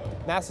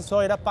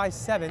 Massasoit up by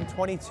 7,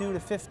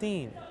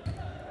 22-15.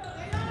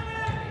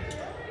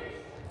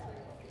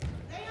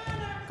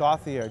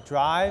 Gauthier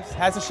drives,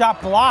 has a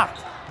shot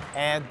blocked,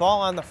 and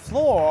ball on the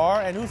floor,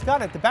 and who's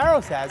got it?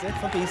 DeBarros has it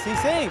for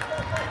BCC.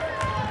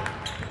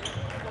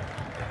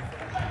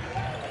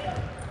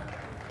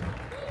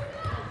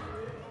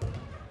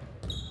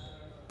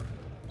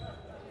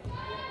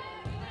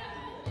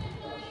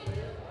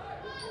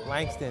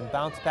 Langston,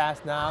 bounce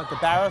pass now.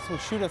 DeBarros will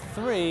shoot a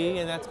 3,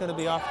 and that's going to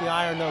be off the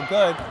iron, no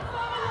good.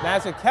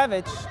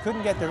 Mazurkiewicz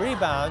couldn't get the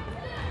rebound.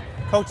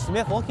 Coach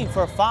Smith looking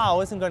for a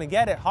foul, isn't going to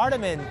get it.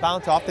 Hardiman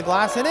bounce off the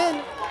glass and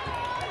in.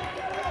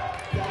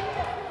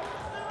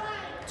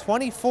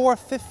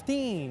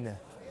 24-15.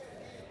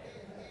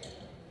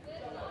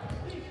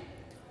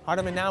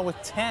 Hardiman now with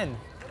 10,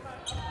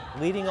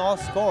 leading all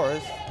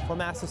scorers for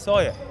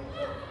Massasoit.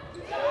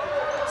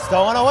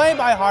 Stolen away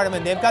by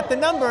Hardiman. They've got the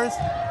numbers.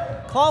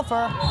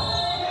 Clother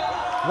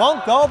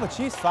won't go, but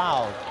she's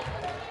fouled.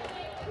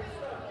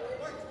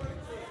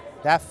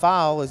 That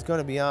foul is going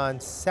to be on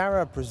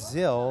Sarah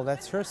Brazil.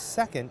 That's her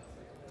second,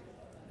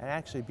 and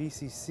actually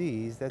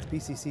BCC's. That's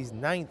BCC's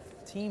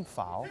 9th team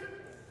foul,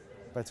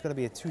 but it's going to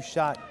be a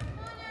 2-shot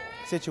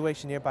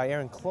situation here by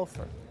Erin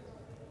Clother.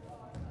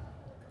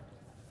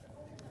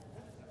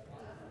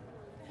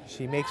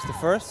 She makes the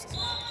first.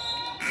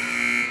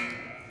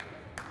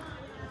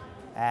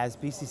 As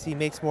BCC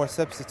makes more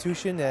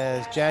substitution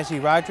as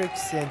Jazzy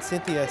Rodrigues and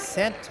Cynthia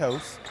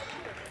Santos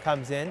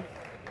comes in,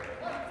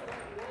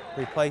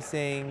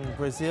 replacing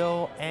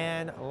Brazil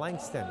and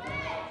Langston.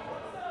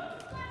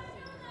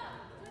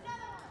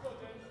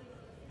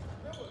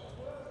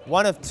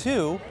 One of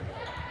 2.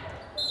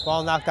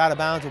 Ball knocked out of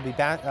bounds will be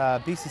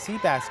BCC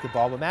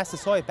basketball, but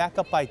Massasoit back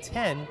up by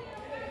 10.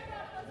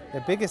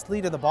 Their biggest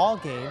lead of the ball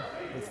game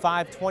with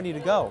 5:20 to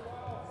go.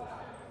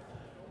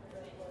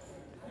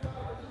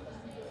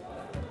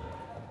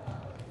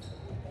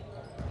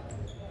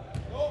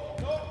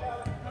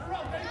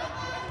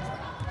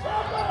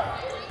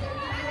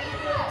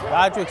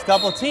 Rodrigues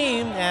double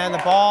team, and the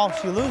ball,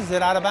 she loses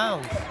it out of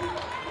bounds.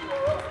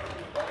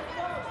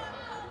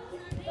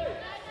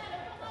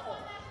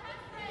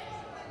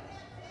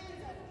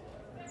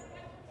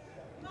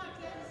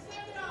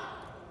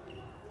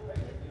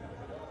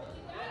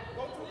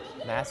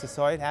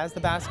 Massasoit has the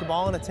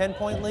basketball and a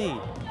 10-point lead.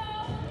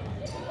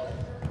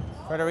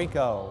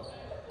 Federico.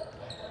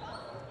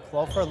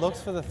 Clother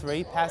looks for the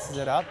 3, passes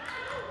it up.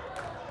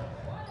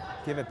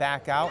 Give it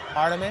back out.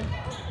 Hardiman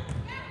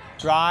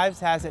drives,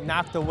 has it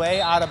knocked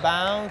away out of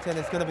bounds, and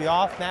it's going to be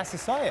off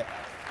Massasoit.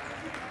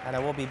 And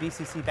it will be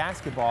BCC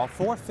basketball.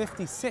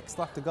 4:56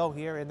 left to go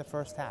here in the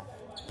first half.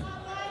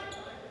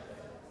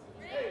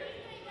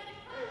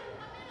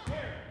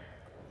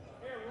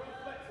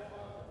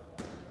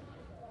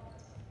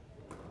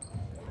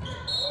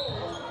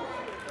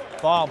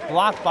 Ball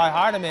blocked by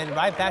Hardiman,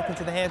 right back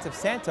into the hands of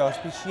Santos,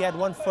 because she had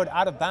 1 foot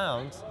out of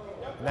bounds,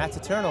 and that's a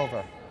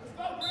turnover.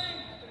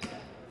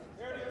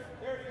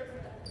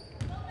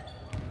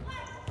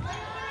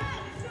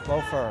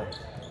 Clother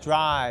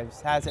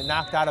drives, has it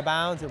knocked out of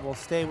bounds. It will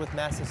stay with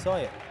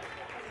Massasoit.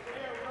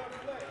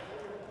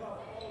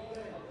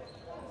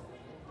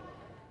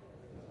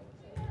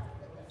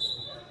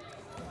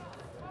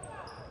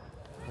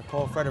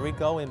 Nicole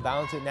Federico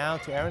inbounds it now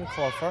to Erin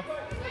Clother.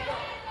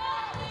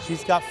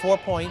 She's got 4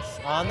 points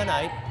on the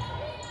night.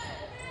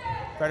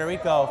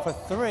 Federico for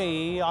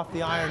 3, off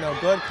the iron, no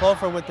good.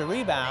 Clother with the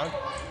rebound.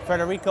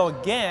 Federico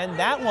again,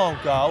 that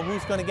won't go.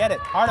 Who's going to get it?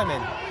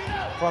 Hardiman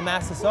for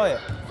Massasoit.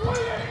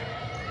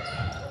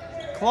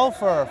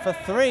 Clother for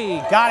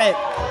 3, got it.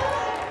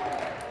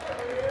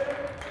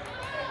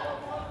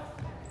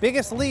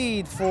 Biggest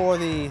lead for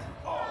the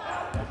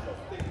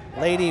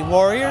Lady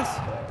Warriors,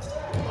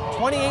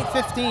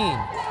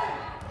 28-15.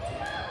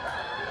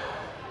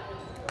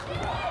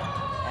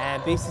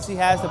 And BCC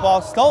has the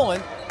ball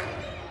stolen,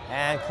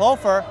 and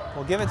Clother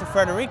will give it to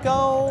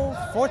Federico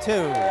for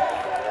 2.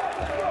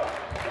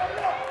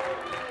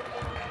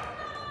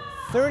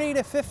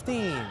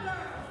 30-15.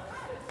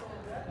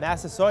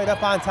 Massasoit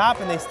up on top,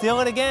 and they steal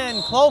it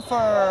again.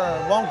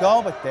 Clofer won't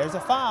go, but there's a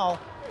foul.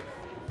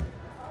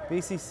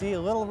 BCC a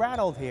little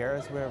rattled here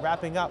as we're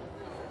wrapping up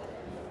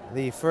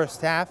the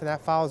first half, and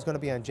that foul is going to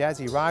be on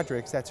Jazzy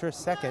Rodericks. That's her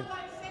second.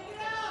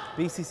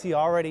 BCC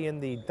already in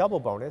the double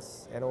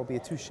bonus, and it will be a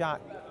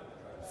 2-shot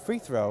free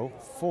throw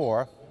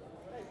for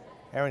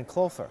Erin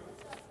Clofer.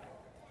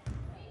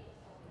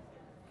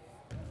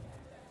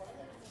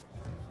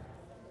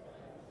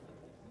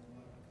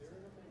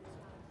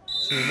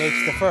 She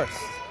makes the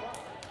first.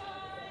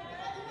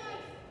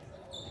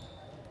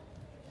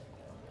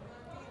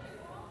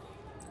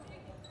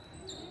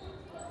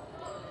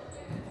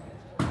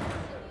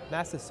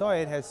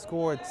 Massasoit has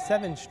scored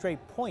 7 straight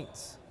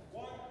points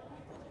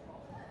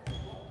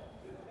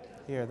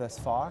here thus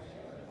far.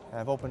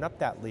 Have opened up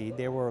that lead.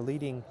 They were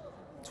leading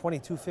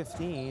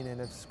 22-15 and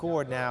have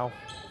scored now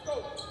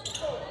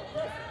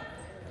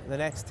the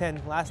last 10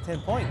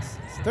 points.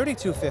 It's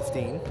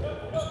 32-15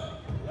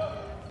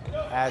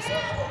 as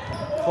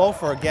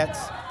Clofer gets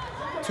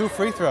 2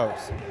 free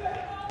throws.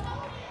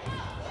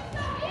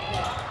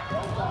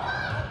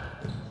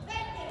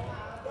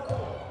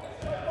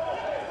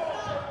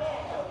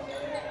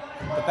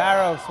 The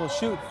Barrows will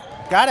shoot.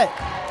 Got it.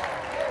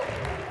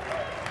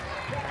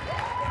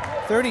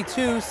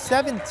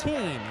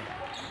 32-17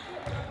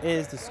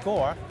 is the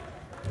score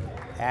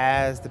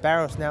as the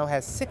Barrows now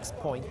has 6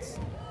 points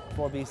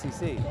for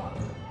BCC.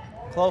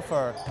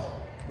 Clofer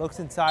looks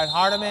inside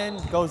Hardiman,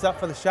 goes up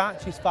for the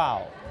shot, she's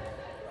fouled.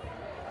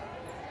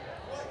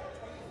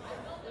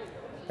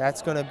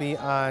 That's going to be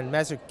on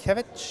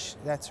Mazurkiewicz.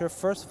 That's her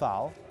first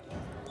foul.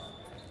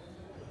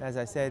 As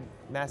I said,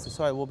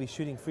 Massasoit will be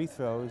shooting free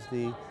throws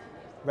the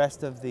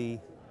rest of the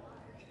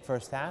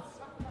first half.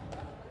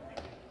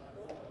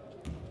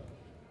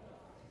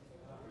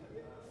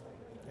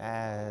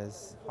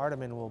 As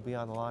Hardiman will be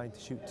on the line to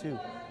shoot 2.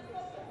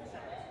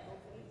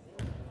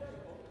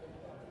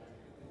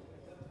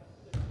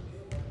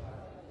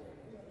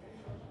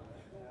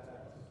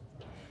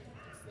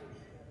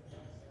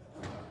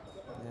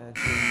 And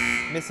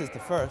she misses the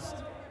first.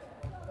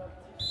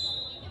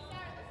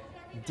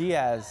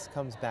 Diaz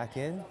comes back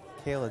in.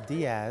 Kayla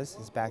Diaz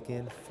is back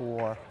in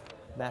for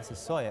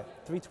Massasoit.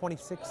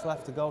 3:26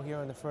 left to go here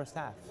in the first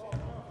half.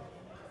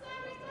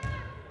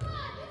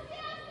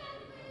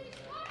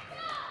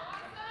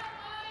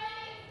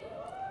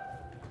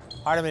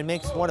 Hardiman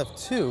makes 1 of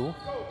 2.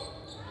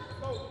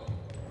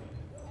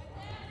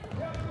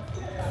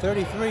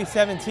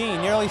 33-17,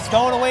 nearly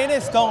stolen away. It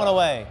is stolen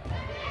away.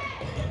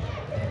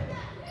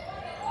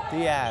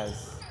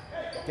 Diaz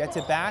gets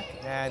it back,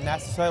 and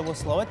Massasoit will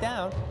slow it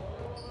down.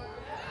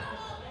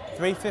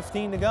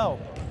 3:15 to go.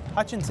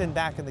 Hutchinson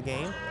back in the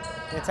game.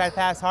 Inside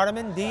pass,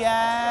 Hardiman.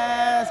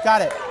 Diaz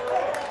got it.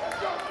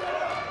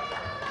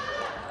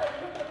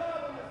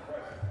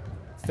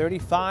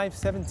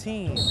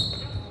 35-17.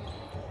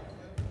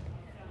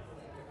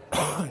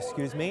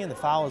 Excuse me, and the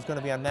foul is going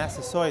to be on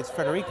Massasoit's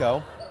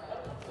Federico.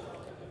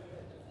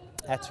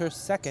 That's her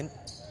second.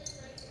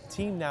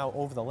 Team now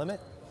over the limit,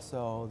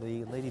 so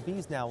the Lady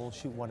Bees now will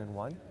shoot 1 and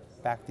 1.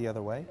 Back the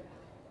other way.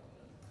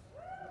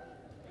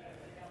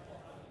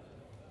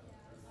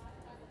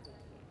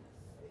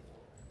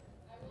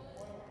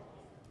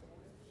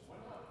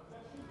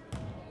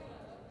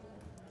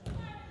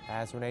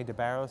 As Renee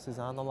DeBarros is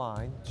on the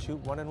line, shoot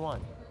 1 and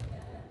 1.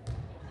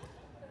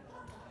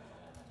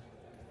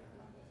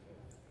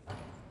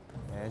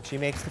 And she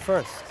makes the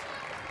first.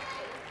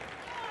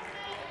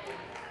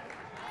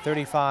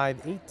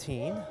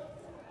 35-18.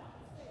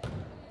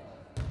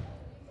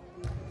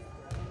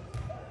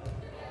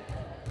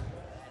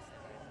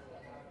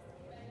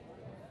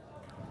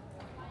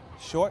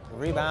 Short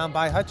rebound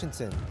by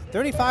Hutchinson.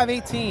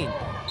 35-18.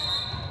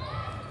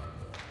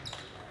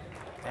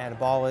 And the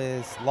ball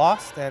is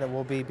lost, and it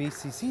will be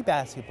BCC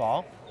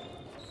basketball.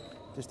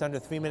 Just under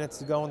 3 minutes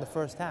to go in the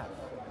first half.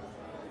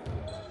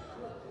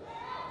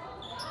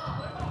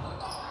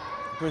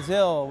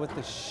 Brazil with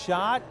the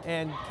shot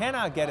and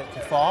cannot get it to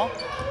fall.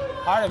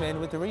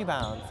 Hardiman with the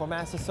rebound for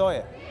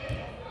Massasoit.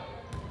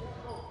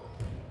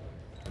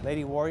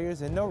 Lady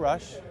Warriors in no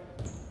rush,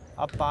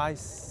 up by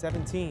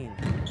 17.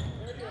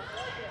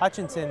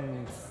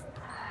 Hutchinson,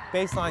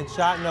 baseline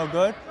shot, no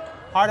good.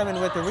 Hardiman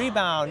with the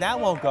rebound, that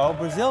won't go.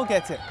 Brazil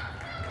gets it.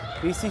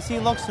 BCC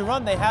looks to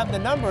run, they have the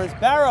numbers.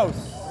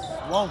 Barrows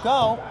won't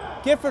go.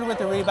 Gifford with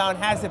the rebound,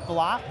 has it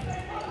blocked.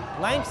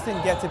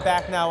 Langston gets it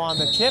back now on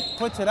the tip,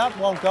 puts it up,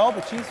 won't go,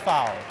 but she's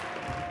fouled.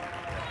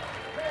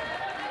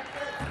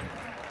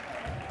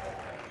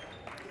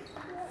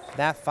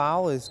 That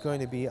foul is going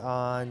to be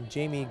on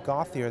Jamie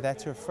Gauthier.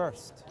 That's her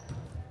first.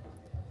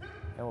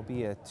 That will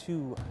be a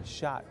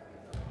 2-shot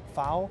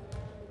foul.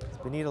 It's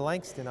Benita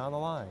Langston on the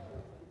line.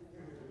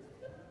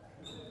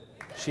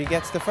 She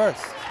gets the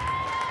first.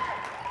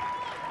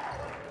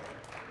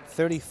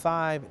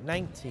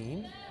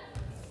 35-19.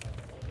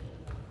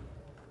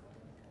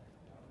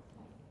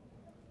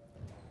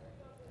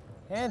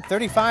 And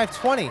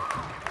 35-20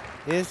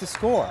 is the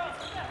score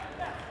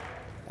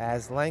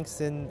as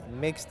Langston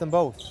makes them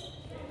both.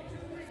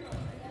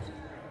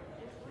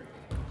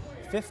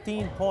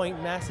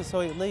 15-point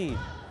Massasoit lead.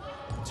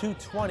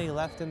 2:20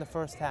 left in the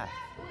first half.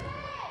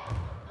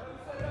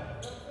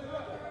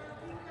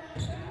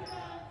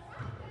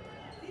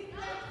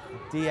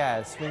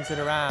 Diaz swings it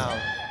around.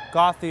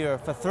 Gauthier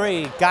for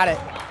three, got it.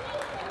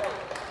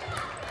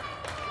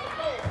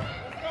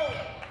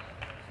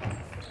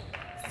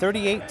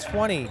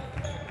 (38-20).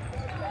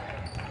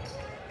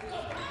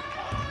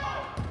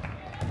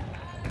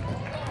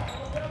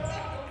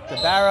 The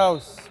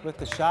Barrows with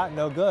the shot,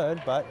 no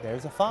good, but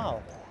there's a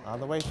foul on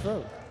the way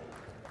through.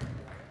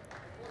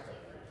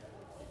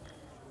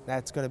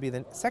 That's going to be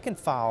the second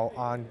foul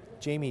on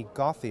Jamie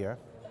Gauthier,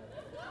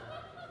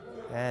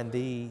 and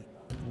the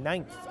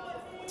 9th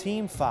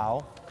team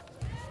foul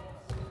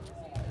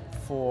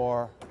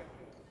for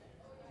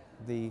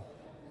the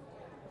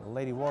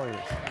Lady Warriors.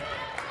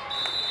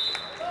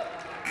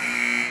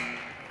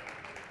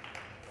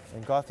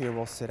 And Gauthier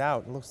will sit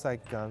out. It looks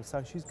like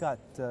so she's got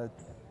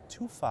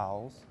 2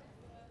 fouls.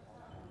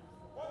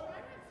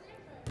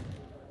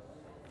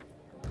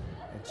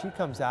 And she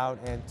comes out,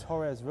 and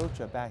Torres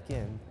Rocha back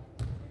in,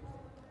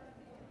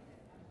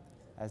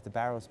 as the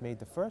Barrows made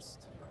the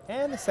first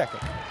and the second.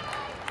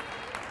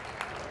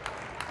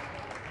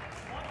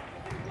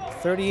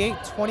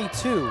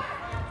 38-22.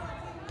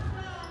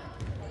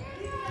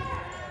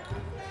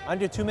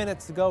 Under 2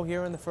 minutes to go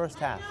here in the first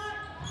half.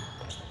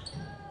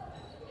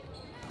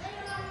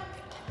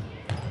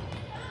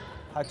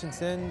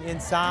 Hutchinson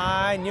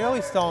inside,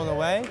 nearly stolen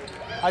away.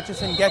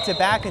 Hutchinson gets it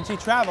back, and she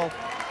traveled.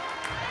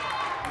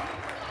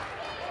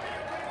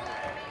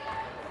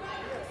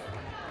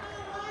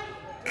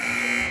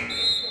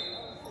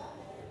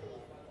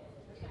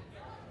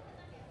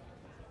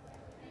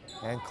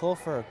 And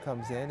Clofer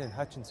comes in, and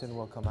Hutchinson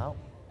will come out.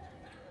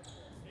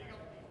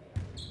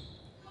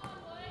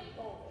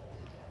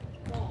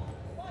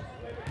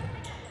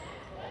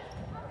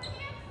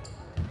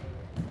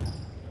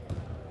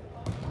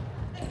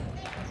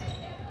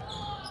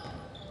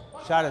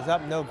 Shot is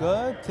up, no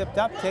good. Tipped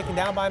up, taken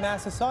down by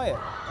Massasoit.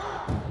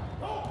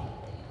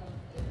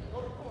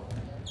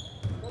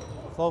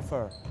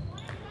 Clofer.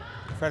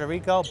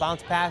 Federico,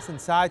 bounce pass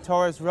inside.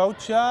 Torres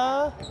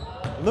Rocha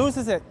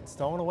loses it.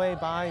 Stolen away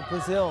by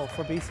Brazil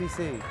for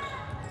BCC.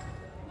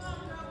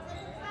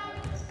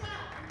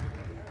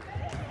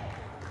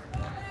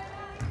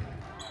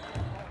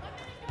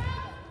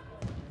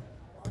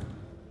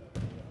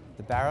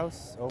 The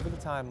Barrows over the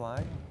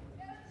timeline.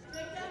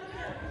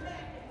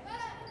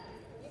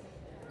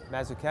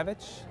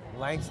 Mazurkiewicz,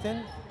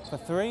 Langston for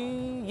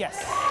three,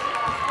 yes.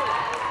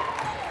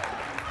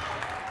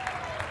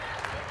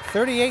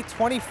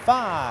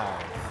 38-25.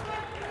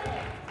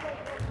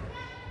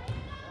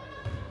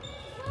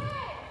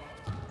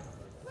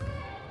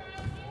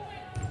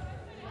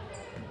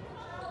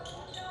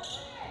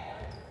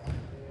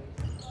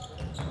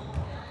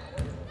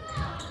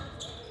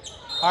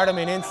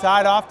 Hardiman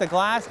inside off the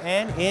glass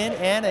and in,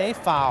 and a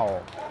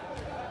foul.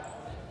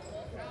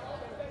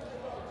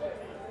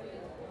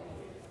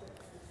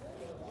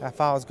 That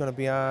foul is going to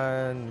be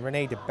on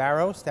Renee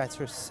DeBarros. That's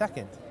her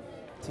second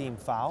team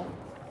foul.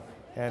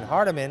 And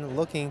Hardiman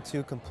looking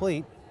to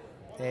complete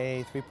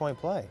a three-point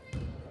play.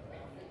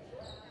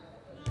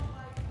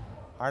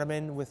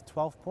 Hardiman with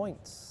 12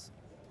 points.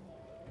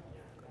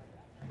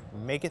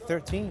 Make it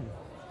 13.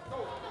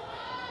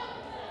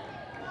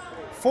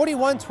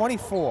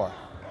 41-24.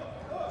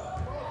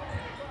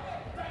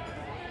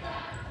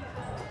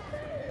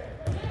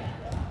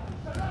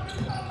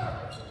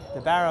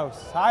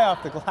 DeBarros high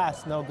off the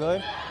glass, no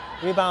good.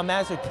 Rebound,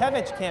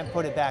 Mazurkiewicz can't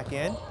put it back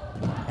in.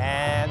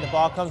 And the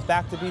ball comes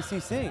back to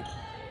BCC.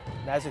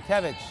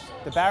 Mazurkiewicz,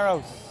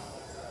 DeBarros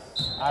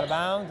out of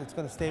bounds. It's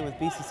going to stay with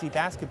BCC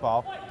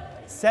basketball.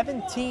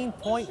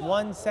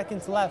 17.1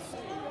 seconds left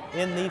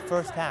in the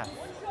first half.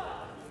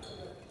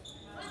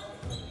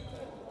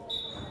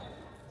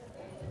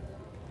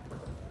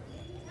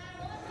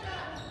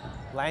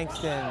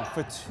 Langston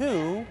for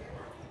two,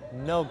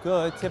 no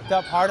good. Tipped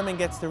up, Hardiman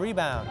gets the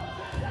rebound.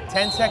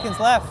 10 seconds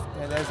left,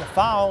 and there's a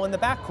foul in the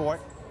backcourt.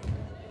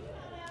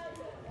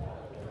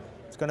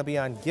 It's going to be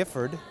on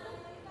Gifford.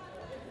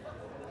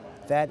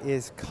 That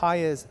is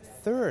Kaya's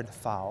third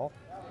foul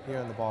here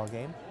in the ball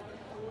game.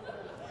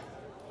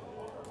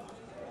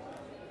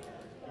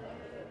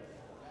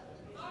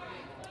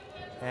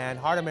 And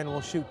Hardiman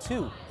will shoot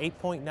two.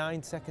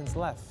 8.9 seconds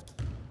left.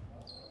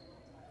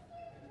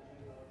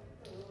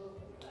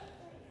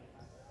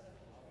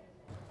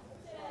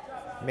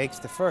 Makes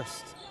the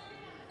first.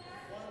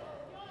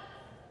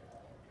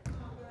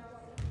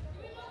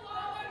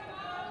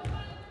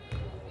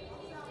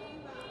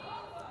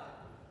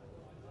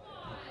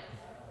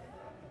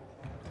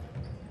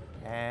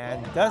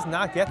 And does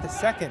not get the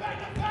second.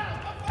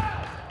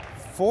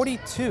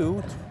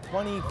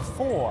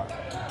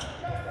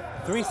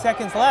 42-24. 3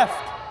 seconds left.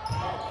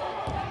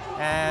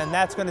 And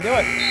that's going to do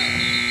it.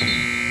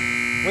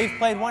 We've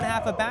played one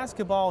half of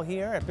basketball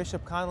here at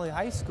Bishop Connolly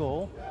High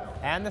School.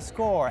 And the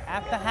score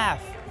at the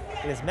half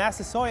is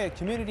Massasoit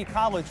Community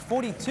College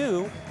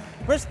 42,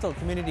 Bristol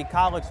Community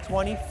College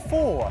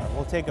 24.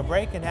 We'll take a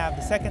break and have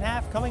the second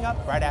half coming up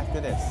right after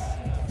this.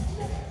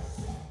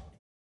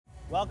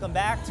 Welcome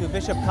back to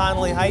Bishop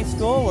Connolly High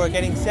School. We're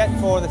getting set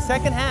for the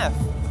second half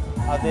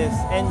of this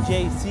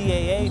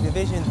NJCAA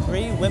Division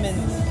III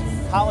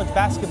Women's College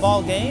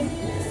Basketball game,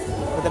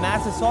 with the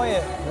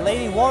Massasoit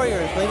Lady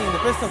Warriors leading the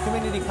Bristol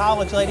Community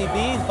College Lady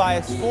Bees by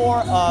a score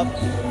of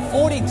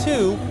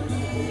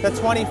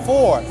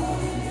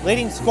 42-24.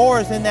 Leading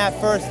scorers in that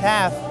first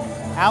half,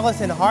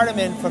 Allison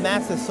Hardiman from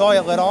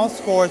Massasoit led all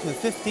scorers with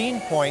 15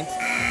 points.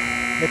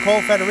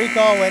 Nicole Federico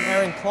and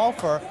Erin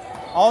Clofer,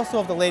 also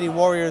of the Lady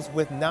Warriors,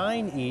 with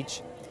 9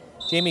 each.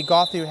 Jamie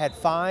Gauthier had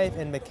 5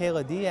 and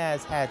Michaela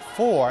Diaz had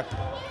 4.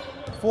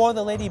 For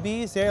the Lady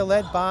Bees, they're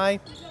led by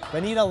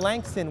Benita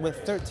Langston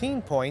with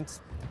 13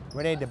 points,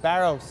 Renee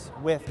DeBarros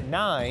with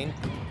 9,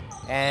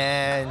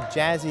 and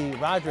Jazzy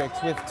Rodrigues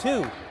with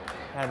 2.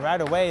 And right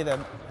away, the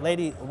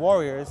Lady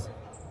Warriors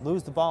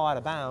lose the ball out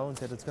of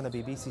bounds, and it's going to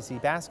be BCC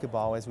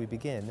basketball as we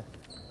begin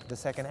the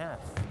second half.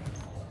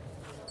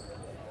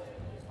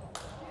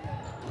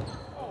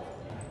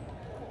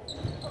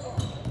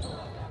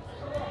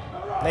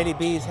 Lady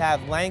Bees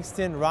have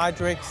Langston,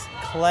 Rodrigues,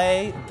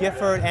 Clay,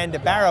 Gifford, and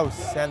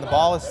DeBarros, and the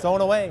ball is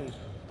thrown away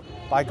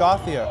by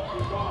Gauthier.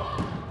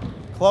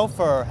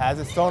 Clofer has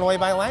it thrown away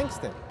by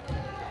Langston.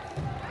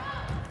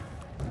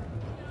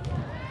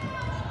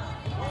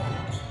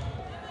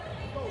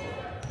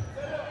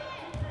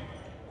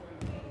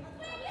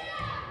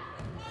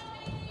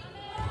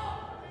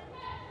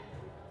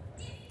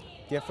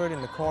 Gifford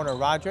in the corner,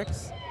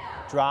 Rodrigues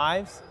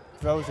drives,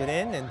 throws it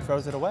in, and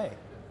throws it away.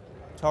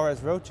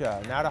 Torres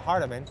Rocha, now to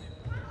Hardiman.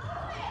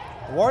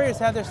 The Warriors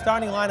have their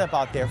starting lineup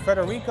out there: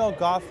 Federico,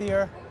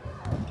 Gauthier,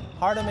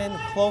 Hardiman,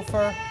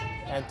 Clofer,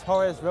 and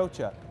Torres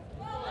Rocha.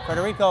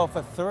 Federico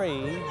for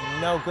 3,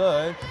 no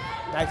good.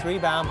 Nice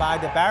rebound by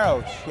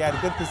DeBarros. She had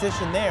a good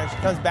position there. She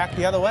comes back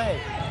the other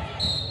way.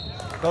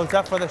 Goes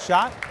up for the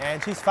shot,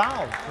 and she's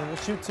fouled, and will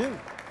shoot 2.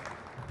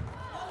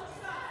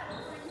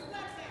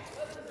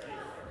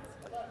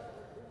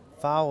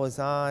 Foul was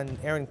on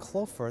Erin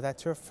Clofer.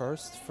 That's her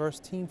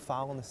first team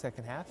foul in the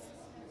second half.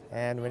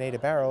 And Renee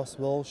DeBarros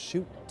will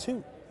shoot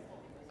 2.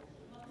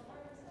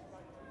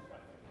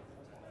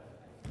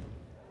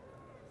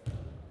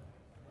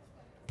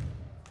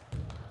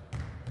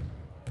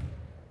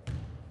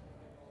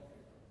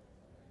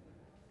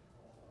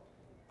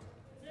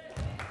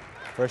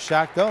 First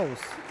shot goes.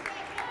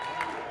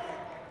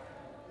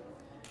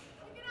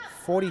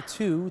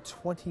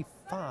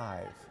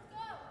 42-25.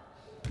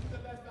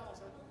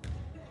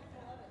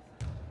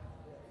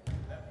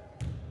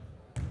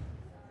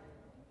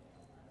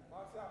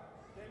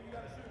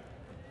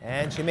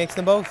 And she makes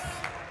them both.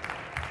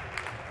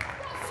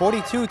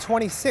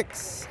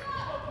 42-26.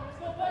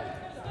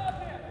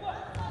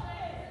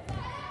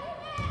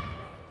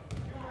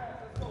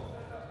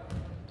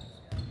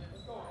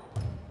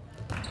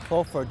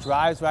 Clofer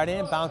drives right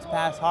in, bounce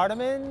pass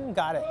Hardiman,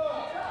 got it.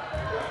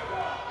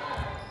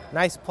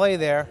 Nice play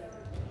there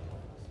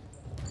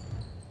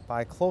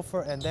by Clofer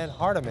and then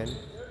Hardiman.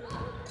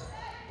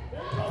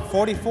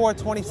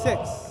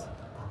 44-26.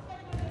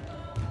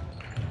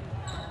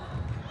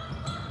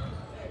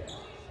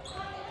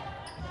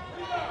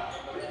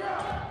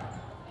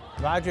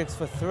 Rodrigues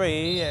for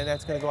 3, and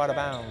that's going to go out of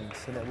bounds,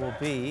 and it will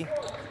be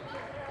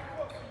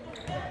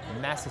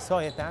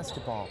Massasoit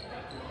basketball.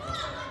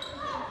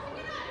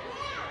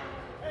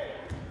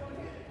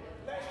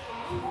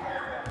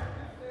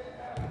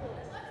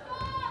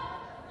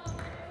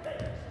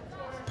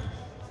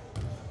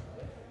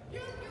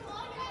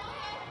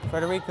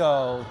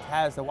 Federico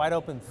has the wide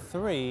open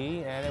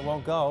 3, and it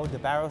won't go.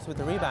 DeBarros with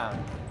the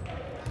rebound.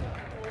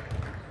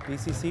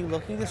 BCC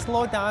looking to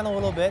slow it down a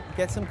little bit,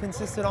 get some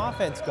consistent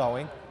offense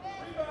going.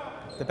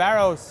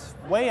 DeBarros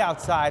way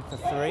outside for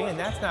 3, and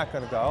that's not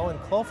going to go, and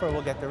Clofer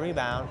will get the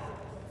rebound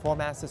for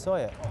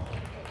Massasoit.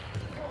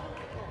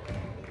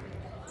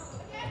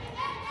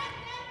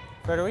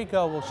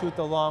 Federico will shoot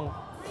the long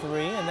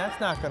 3, and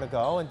that's not going to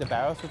go, and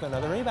DeBarros with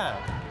another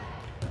rebound.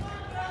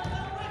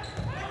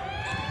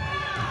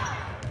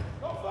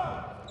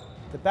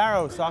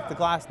 DeBarros off the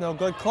glass, no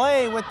good.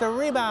 Clay with the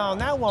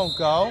rebound, that won't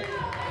go,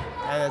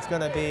 and it's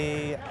going to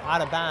be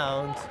out of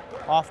bounds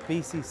off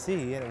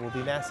BCC, and it will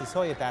be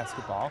Massasoit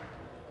basketball.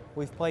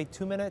 We've played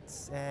 2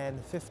 minutes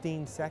and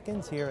 15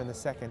 seconds here in the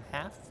second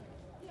half.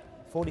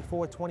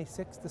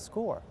 44-26 the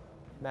score.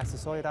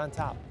 Massasoit on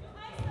top.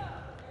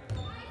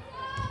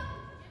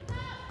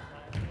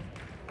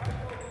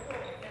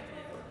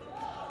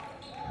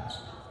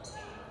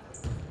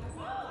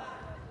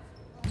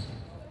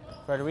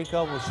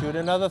 Federico will shoot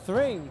another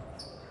 3,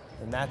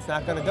 and that's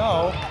not going to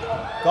go.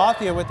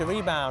 Gauthier with the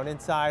rebound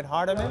inside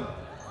Hardiman.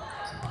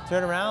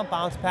 Turn around,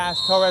 bounce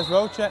past Torres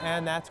Rocha,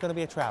 and that's going to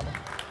be a travel.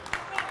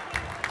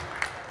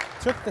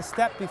 Took the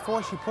step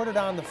before she put it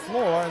on the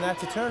floor, and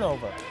that's a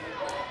turnover.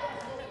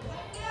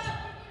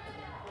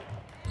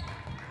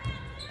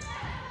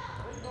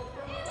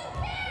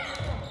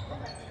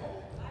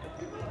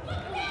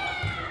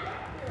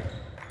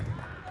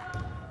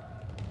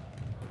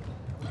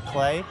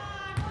 Clay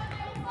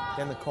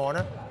in the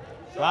corner.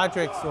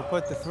 Rodrigues will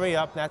put the 3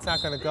 up. That's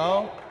not going to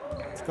go.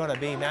 It's going to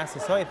be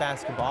Massasoit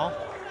basketball,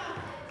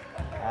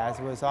 as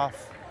it was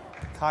off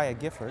Kaya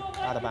Gifford,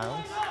 out of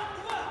bounds.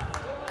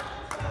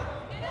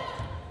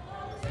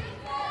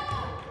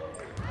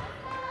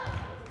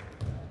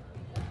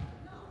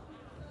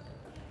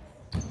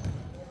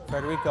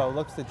 Federico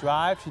looks to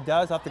drive. She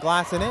does, off the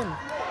glass and in.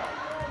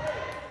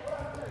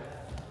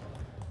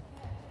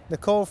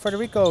 Nicole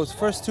Federico's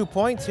first 2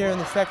 points here in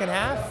the second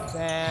half,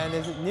 and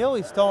is it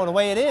nearly stolen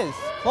away? It is.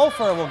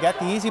 Clofer will get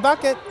the easy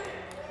bucket.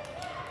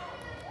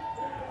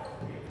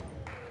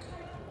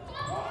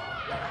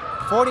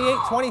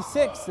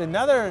 48-26,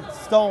 another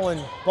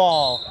stolen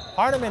ball.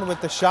 Hardiman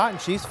with the shot, and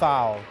she's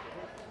fouled.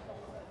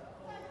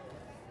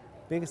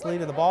 Biggest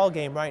lead of the ball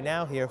game right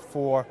now here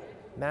for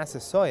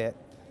Massasoit.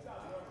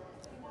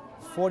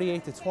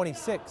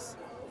 48-26.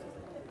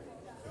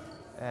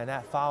 And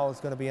that foul is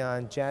going to be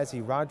on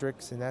Jazzy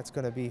Rodrigues, and that's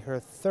going to be her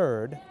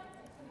third.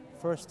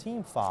 First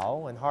team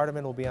foul, and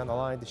Hardiman will be on the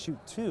line to shoot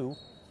 2,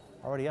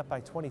 already up by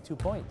 22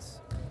 points.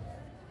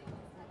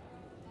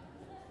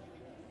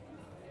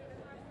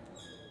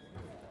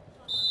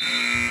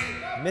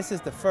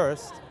 Misses the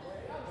first.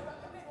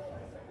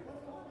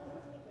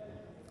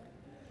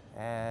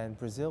 And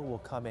Brazil will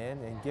come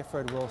in, and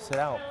Gifford will sit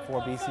out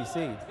for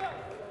BCC.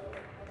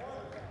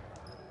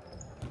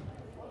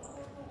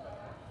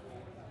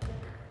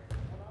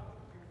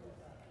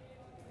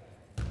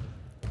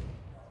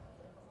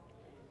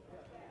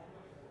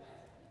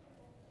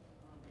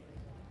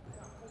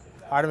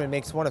 Hardiman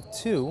makes 1 of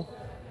 2.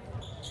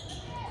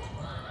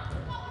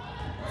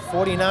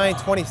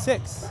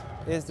 49-26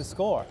 is the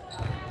score.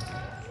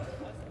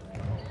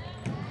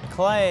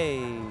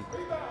 Clay,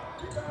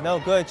 no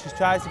good. She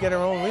tries to get her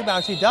own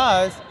rebound. She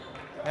does.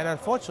 And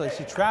unfortunately,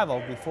 she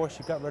traveled before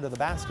she got rid of the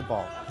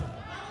basketball.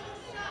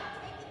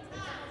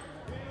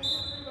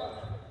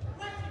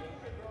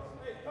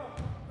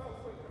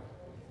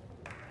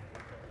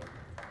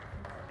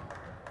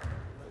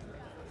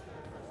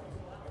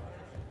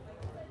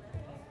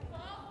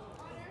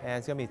 And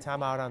it's going to be a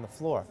timeout on the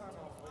floor.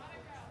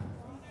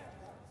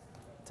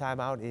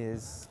 Timeout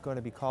is going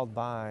to be called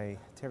by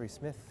Terry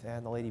Smith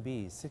and the Lady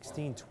Bees.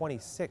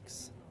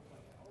 16:26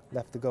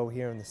 left to go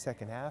here in the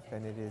second half,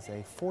 and it is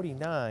a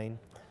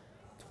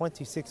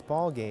 49-26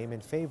 ball game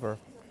in favor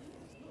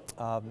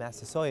of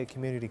Massasoit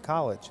Community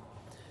College.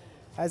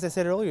 As I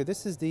said earlier,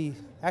 this is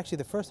actually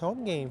the first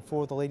home game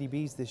for the Lady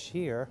Bees this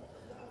year,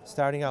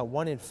 starting out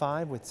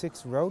 1-5 with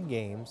 6 road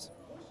games.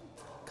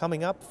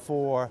 Coming up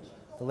for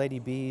the Lady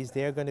Bees,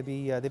 they're going to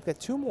be, they've got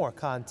 2 more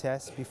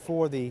contests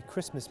before the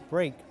Christmas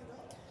break.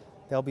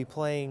 They'll be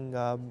playing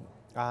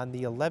on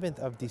the 11th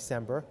of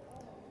December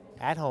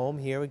at home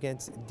here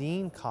against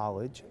Dean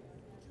College.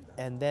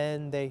 And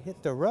then they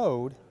hit the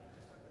road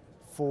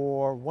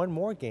for 1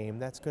 more game.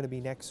 That's going to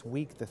be next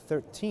week, the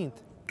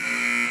 13th,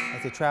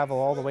 as they travel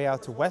all the way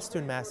out to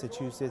Western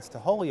Massachusetts to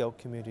Holyoke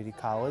Community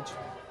College.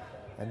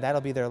 And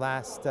that'll be their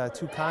last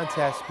 2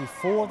 contests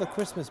before the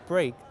Christmas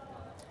break.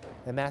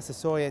 And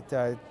Massasoit,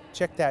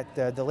 check that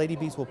the Lady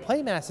Bees will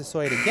play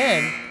Massasoit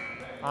again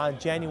on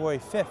January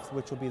 5th,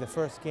 which will be the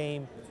first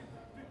game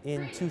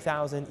in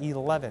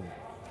 2011.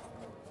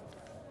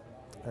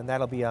 And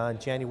that'll be on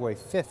January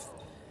 5th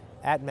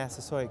at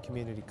Massasoit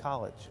Community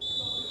College.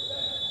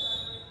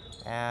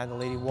 And the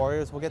Lady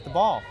Warriors will get the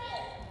ball.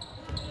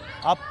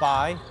 Up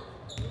by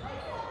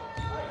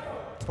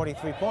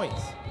 23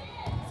 points,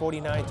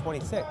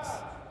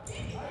 49-26.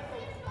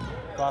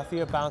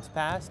 Gauthier bounce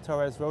pass.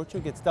 Torres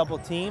Rocha gets double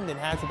teamed and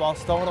has the ball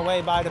stolen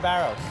away by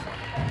DeBarros.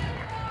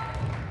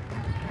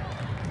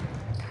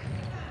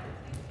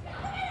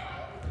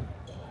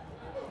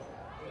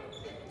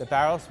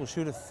 DeBarros will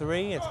shoot a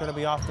 3. It's going to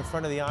be off the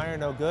front of the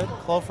iron, no good.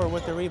 Clofer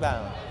with the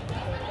rebound.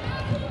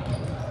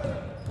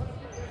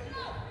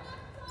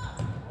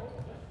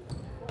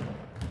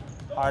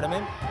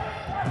 Hardiman.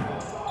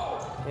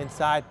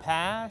 Inside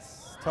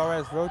pass.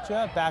 Torres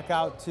Rocha back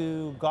out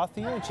to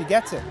Gauthier, and she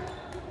gets it.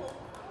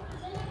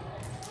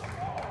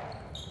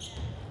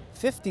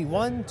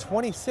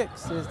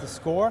 51-26 is the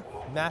score.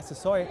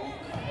 Massasoit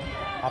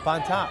up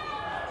on top.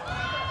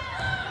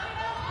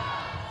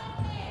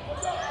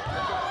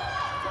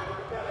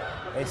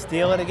 They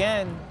steal it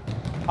again.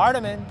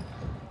 Hardiman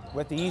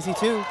with the easy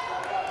 2.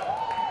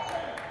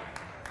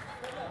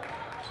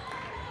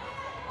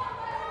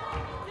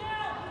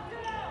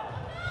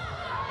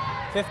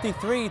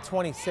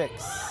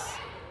 (53-26).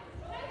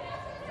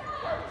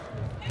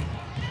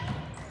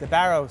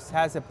 DeBarros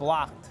has it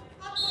blocked.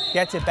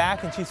 Gets it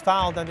back, and she's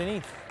fouled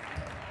underneath.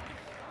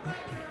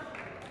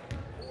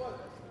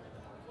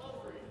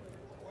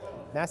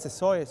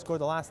 Massasoit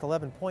scored the last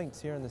 11 points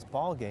here in this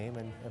ball game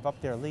and have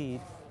upped their lead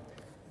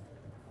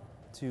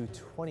to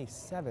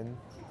 27,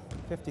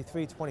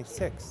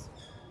 53-26.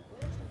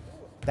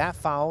 That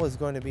foul is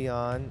going to be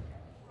on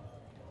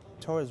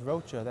Torres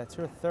Rocha. That's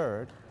her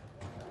 3rd.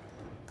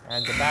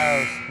 And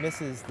DeBarros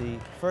misses the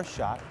first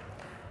shot.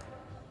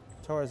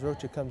 Torres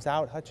Rocha comes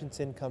out.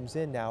 Hutchinson comes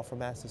in now for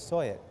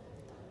Massasoit.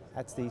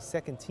 That's the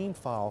 2nd team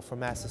foul for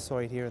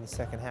Massasoit here in the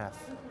second half.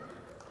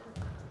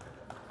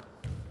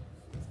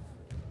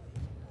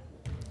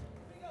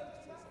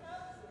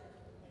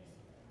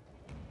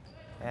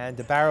 And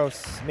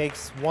DeBarros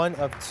makes one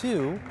of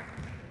two,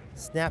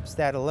 snaps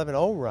that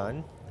 11-0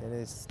 run, and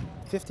is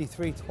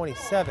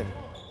 53-27.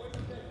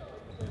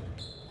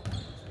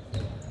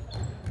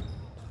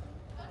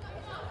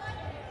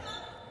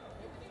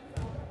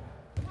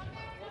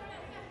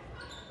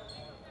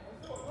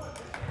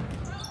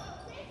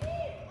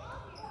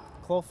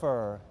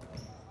 Clofer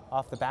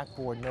off the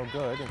backboard, no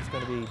good. It's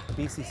going to be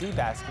BCC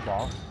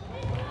basketball.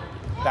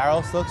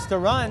 Barros looks to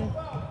run.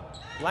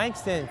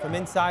 Langston from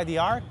inside the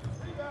arc,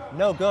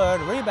 no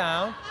good.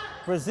 Rebound.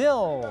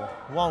 Brazil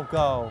won't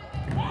go.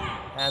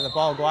 And the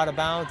ball go out of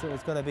bounds. It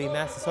was going to be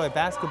Massasoit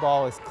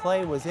basketball as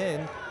Clay was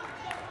in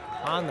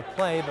on the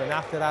play, but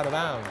knocked it out of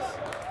bounds.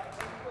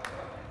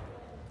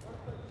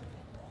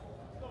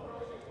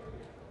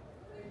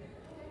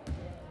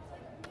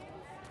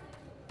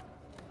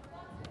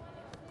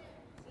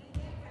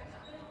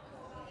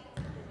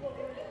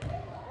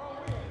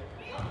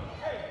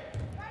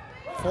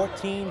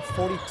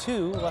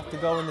 .42 left to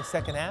go in the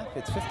second half.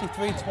 It's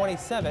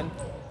 53-27.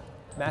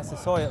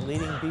 Massasoit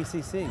leading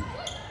BCC.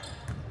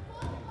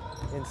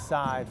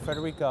 Inside,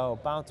 Federico,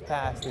 bounce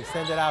pass. They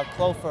send it out.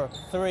 Clofer,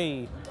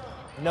 three.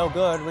 No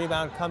good.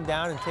 Rebound come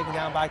down and taken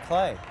down by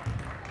Clay.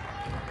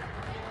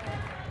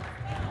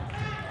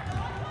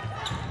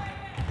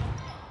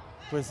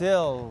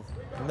 Brazil,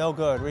 no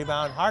good.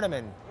 Rebound,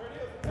 Hardiman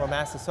for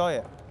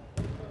Massasoit.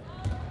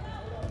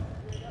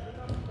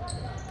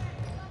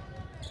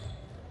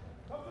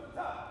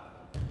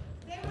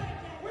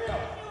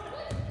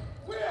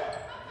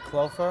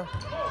 Clofer,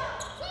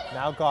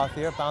 now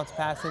Gauthier, bounce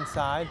pass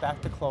inside,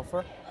 back to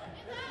Clofer.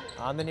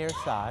 On the near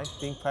side,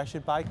 being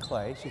pressured by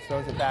Clay. She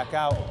throws it back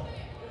out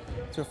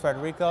to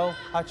Federico.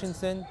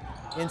 Hutchinson,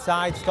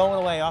 inside,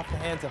 stolen away off the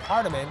hands of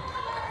Hardiman,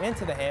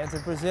 into the hands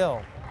of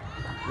Brazil.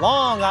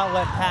 Long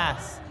outlet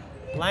pass.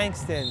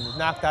 Langston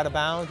knocked out of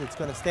bounds. It's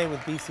going to stay with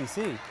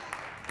BCC.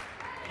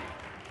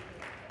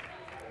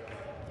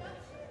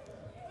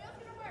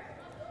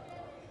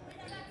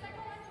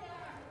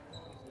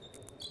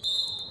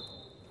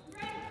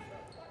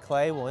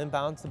 Clay will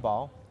inbounds the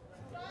ball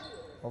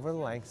over to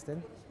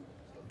Langston.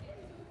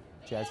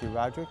 Jazzy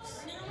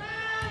Rodriguez.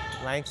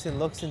 Langston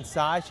looks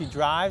inside. She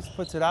drives,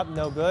 puts it up,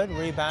 no good.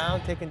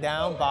 Rebound taken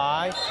down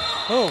by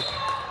who?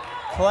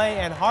 Clay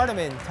and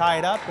Hardiman tie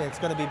it up, and it's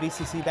going to be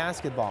BCC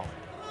basketball.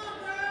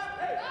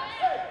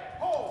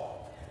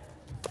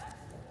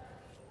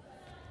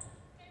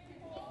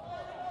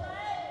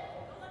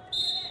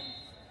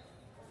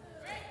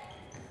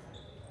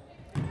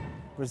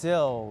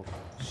 Brazil,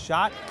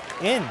 shot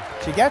in.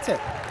 She gets it.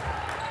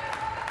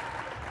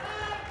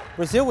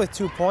 Brazil with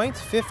 2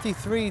 points,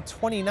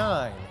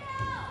 53-29.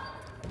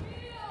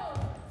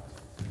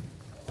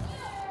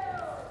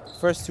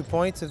 First 2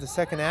 points of the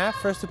second half,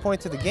 first 2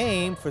 points of the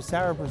game for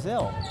Sarah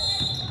Brazil.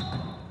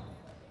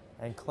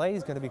 And Clay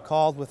is going to be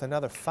called with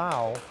another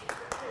foul.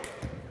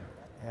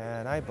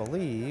 And I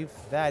believe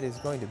that is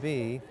going to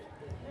be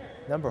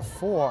number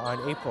 4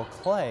 on April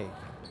Clay.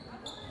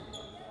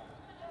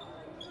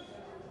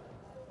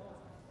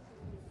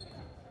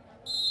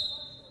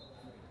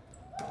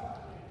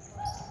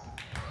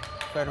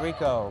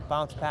 Federico,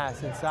 bounce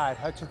pass inside.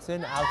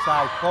 Hutchinson,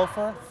 outside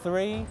Clofer,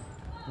 three,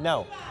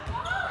 no.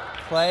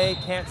 Clay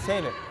can't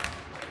save it.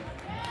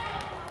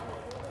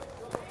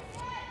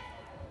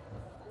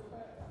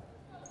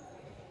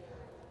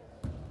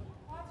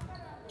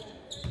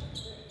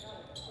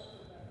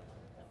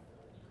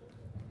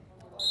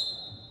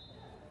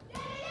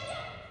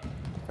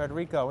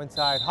 Federico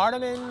inside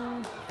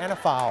Hardiman, and a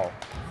foul.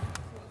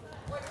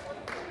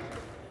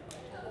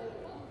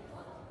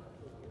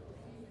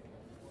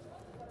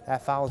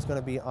 That foul is going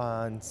to be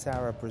on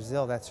Sarah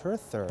Brazil. That's her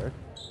third,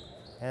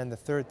 and the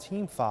third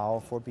team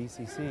foul for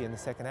BCC in the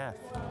second half.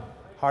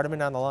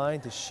 Hardiman on the line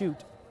to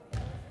shoot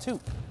 2.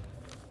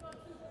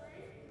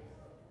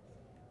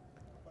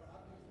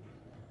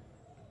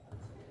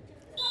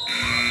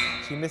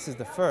 She misses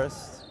the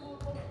first,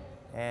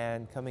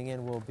 and coming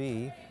in will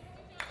be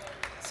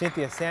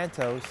Cynthia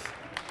Santos,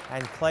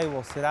 and Clay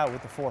will sit out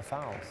with the 4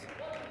 fouls.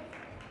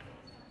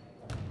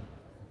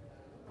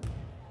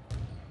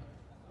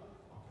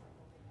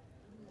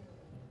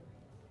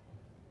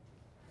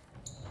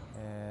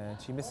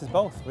 She misses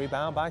both.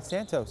 Rebound by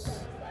Santos.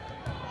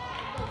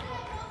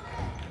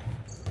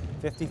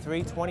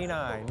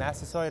 53-29.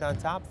 Massasoit on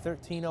top,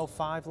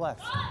 13:05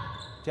 left.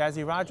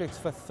 Jazzy Rodriguez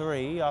for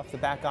 3. Off the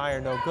back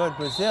iron, no good.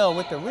 Brazil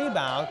with the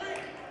rebound.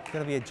 It's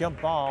going to be a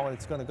jump ball, and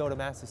it's going to go to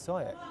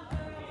Massasoit.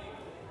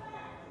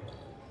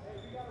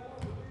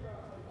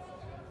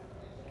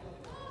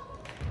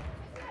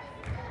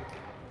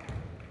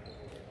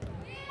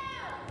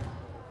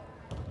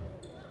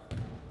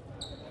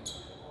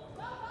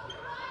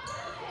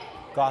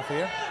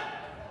 Gauthier.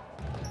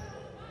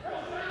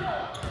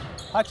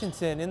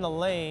 Hutchinson in the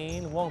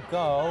lane, won't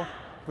go.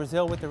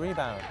 Brazil with the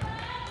rebound.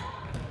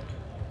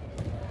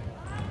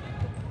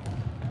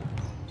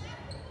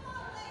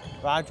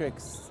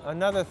 Rodriguez,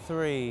 another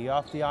 3,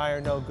 off the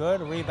iron, no good.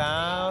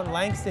 Rebound,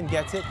 Langston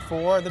gets it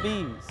for the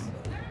Bees.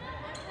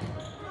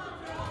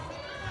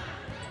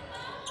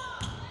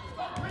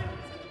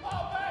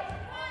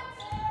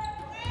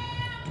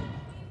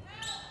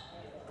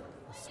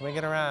 swing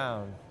it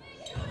around.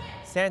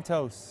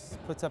 Santos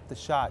puts up the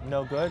shot,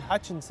 no good.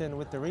 Hutchinson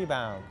with the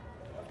rebound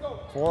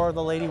for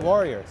the Lady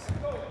Warriors.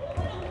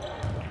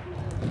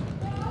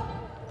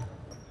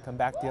 Come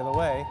back the other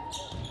way.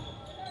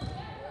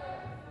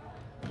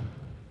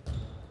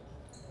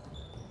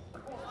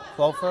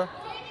 Clofer,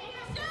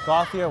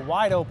 Gauthier,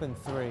 wide open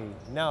three,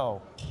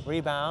 no.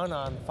 Rebound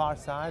on the far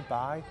side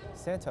by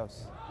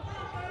Santos.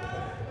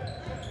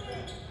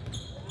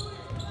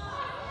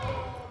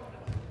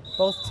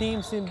 Both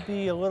teams seem to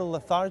be a little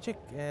lethargic,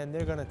 and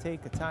they're going to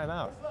take a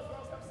timeout,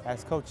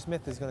 as Coach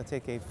Smith is going to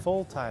take a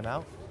full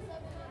timeout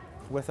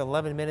with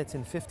 11 minutes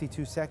and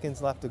 52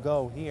 seconds left to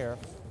go here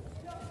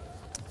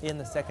in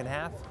the second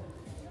half.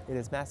 It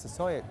is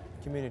Massasoit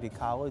Community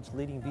College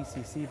leading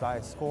BCC by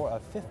a score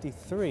of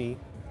 53-29.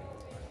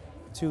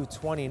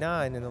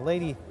 And the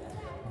Lady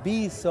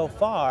Bees so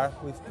far,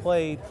 we've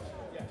played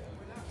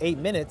 8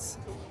 minutes,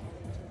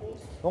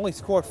 only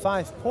scored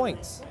 5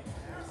 points.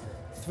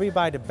 3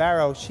 by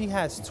DeBarrow, she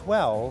has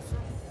 12,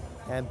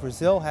 and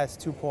Brazil has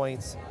 2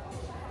 points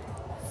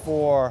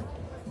for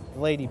the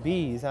Lady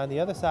Bees. On the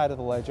other side of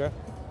the ledger,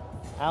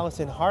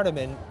 Allison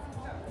Hardiman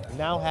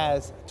now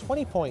has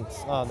 20 points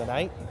on the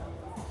night.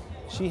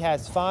 She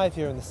has 5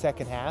 here in the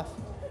second half.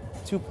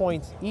 2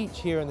 points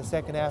each here in the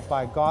second half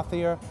by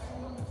Gauthier,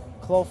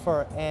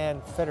 Clofer,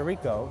 and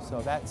Federico.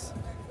 So that's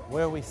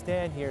where we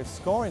stand here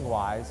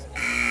scoring-wise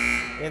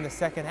in the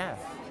second half,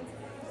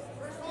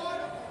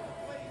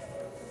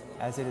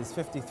 as it is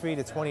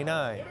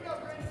 53-29.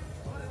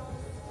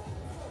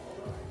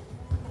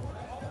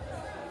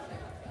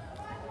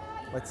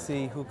 Let's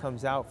see who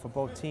comes out for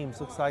both teams.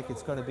 Looks like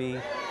it's going to be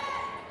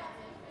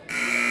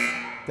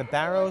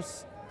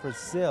DeBarros,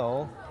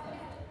 Brazil,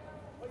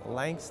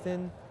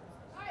 Langston,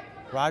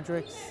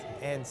 Rodrigues,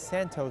 and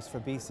Santos for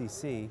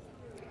BCC.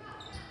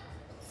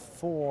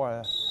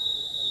 For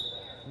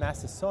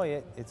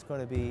Massasoit, it's going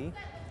to be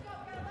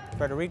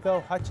Federico,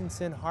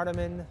 Hutchinson,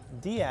 Hardiman,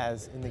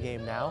 Diaz in the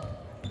game now,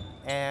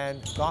 and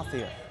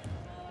Gauthier.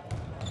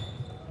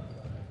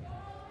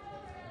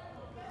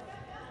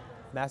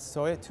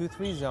 Massasoit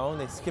 2-3 zone.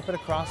 They skip it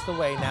across the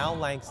way now.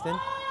 Langston.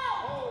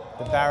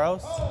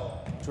 DeBarros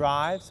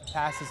drives,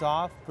 passes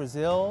off.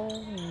 Brazil,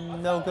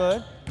 no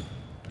good.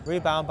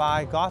 Rebound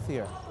by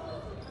Gauthier.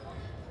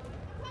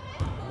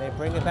 And they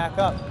bring it back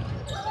up.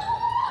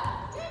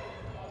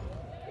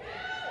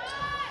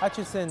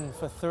 Hutchinson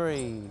for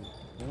 3.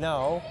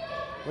 No.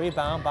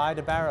 Rebound by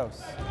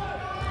DeBarros.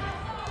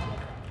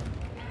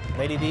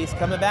 Lady Bees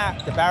coming back.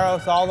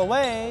 DeBarros all the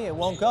way. It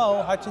won't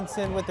go.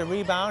 Hutchinson with the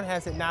rebound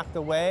has it knocked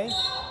away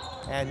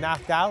and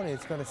knocked out, and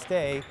it's going to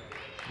stay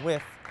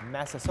with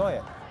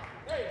Massasoit.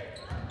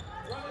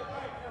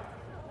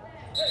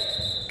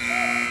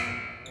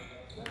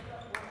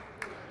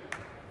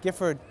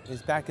 Gifford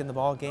is back in the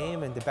ball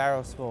game, and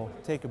DeBarros will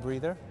take a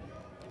breather.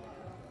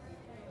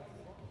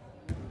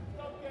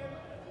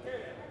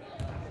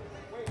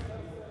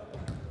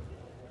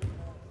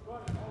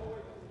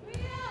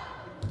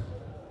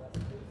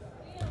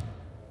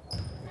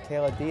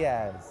 Taylor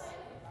Diaz.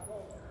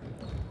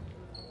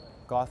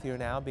 Gauthier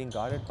now being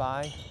guarded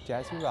by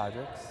Jasmine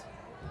Rodrigues.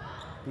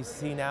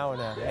 BCC now in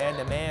a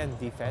man-to-man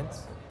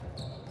defense.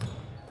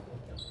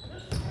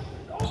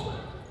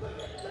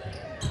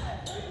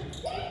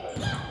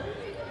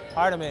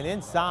 Hardiman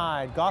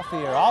inside.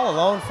 Gauthier all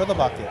alone for the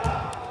bucket.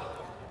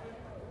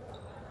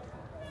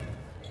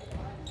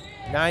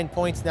 9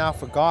 points now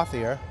for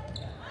Gauthier.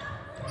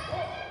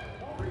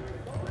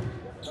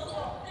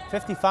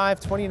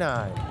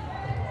 55-29.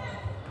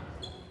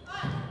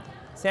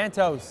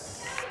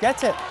 Santos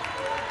gets it.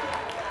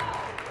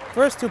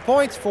 First 2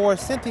 points for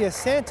Cynthia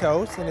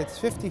Santos, and it's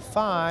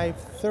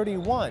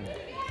 55-31.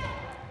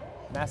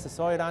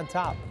 Massasoit on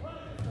top.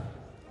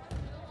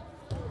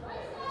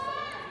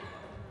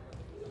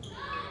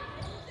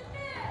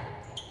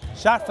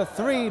 Shot for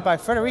 3 by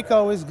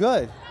Federico is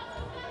good.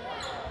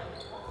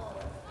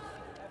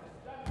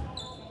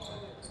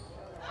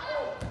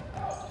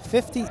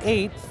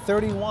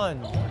 (58-31),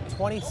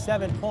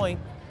 27-point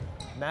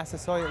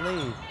Massasoit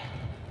lead.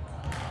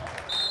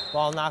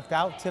 Ball knocked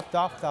out, tipped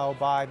off though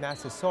by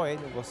Massasoit.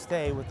 It will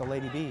stay with the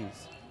Lady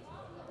Bees.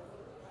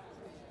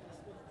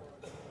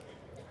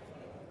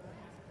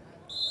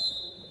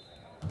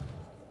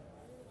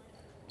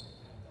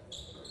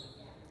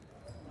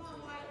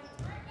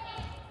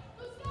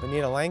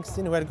 Benita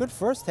Langston, who had a good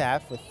first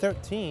half with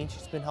 13.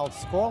 She's been held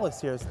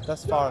scoreless here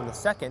thus far in the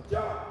second.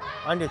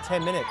 Under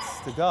 10 minutes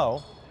to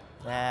go,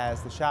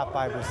 as the shot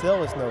by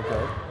Brazil is no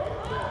good.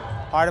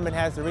 Hardiman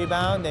has the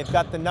rebound. They've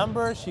got the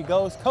number. She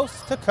goes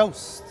coast to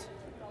coast.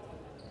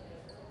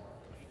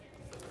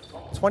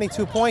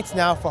 22 points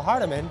now for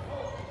Hardiman.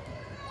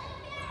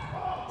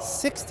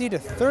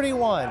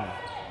 60-31.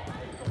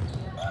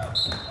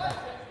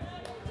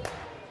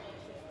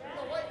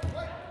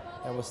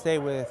 And we'll stay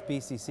with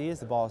BCC as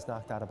the ball is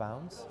knocked out of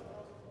bounds.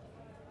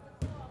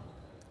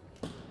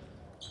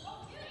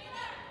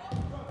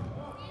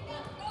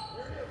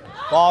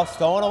 Ball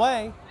stolen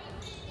away.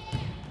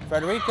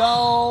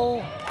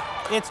 Federico,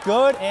 it's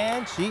good,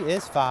 and she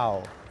is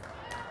fouled.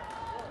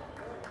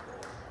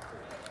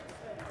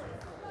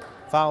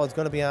 Foul is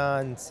going to be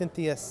on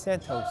Cynthia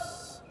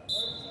Santos.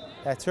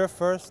 That's her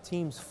first,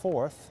 team's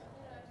fourth.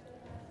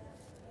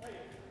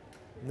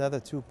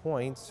 Another 2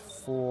 points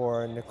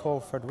for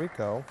Nicole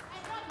Federico.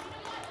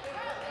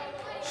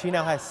 She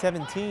now has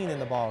 17 in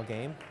the ball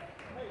game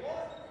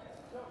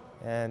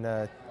and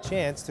a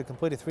chance to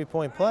complete a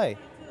three-point play.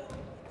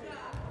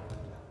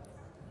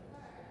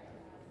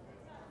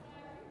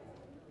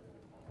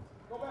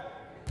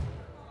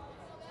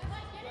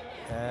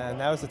 And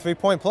that was a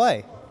three-point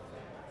play.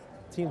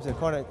 Teams are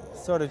kind of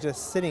sort of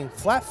just sitting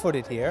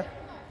flat-footed here.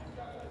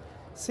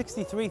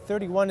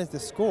 63-31 is the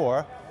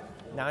score.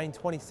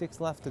 9:26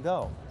 left to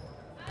go.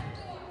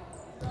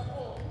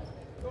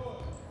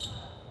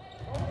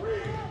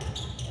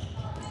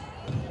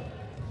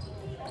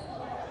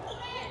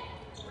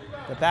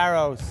 The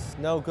Barrows,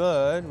 no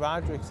good.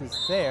 Rodriguez is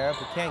there,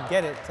 but can't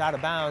get it. It's out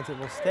of bounds. It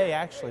will stay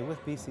actually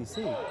with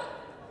BCC.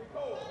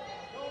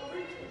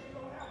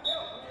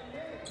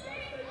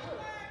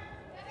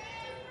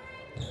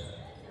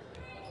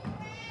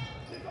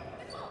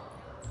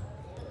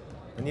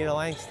 Anita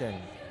Langston.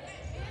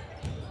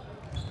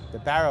 The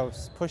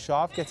Barrows push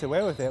off, gets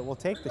away with it, will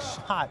take the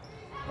shot,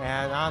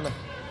 and on the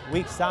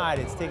weak side,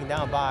 it's taken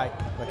down by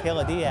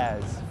Michaela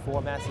Diaz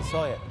for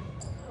Massasoit.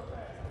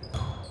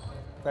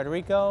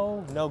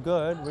 Federico, no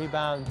good.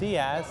 Rebound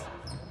Diaz.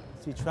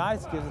 She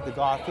tries to give it to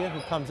Gauthier,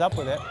 who comes up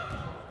with it.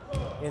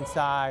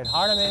 Inside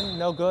Hardiman,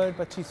 no good,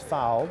 but she's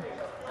fouled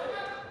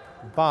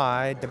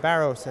by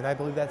DeBarros, and I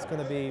believe that's going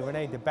to be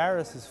Renee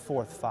DeBarros'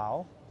 fourth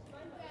foul.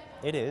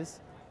 It is.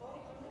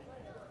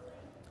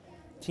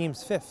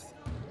 Team's fifth.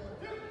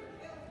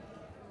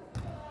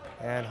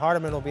 And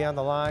Hardiman will be on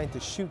the line to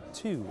shoot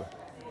two.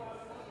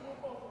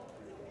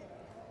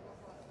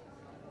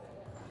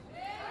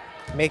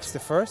 Makes the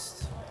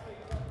first.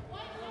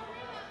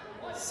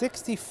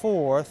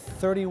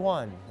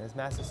 64-31 as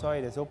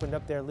Massasoit has opened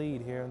up their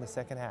lead here in the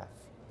second half.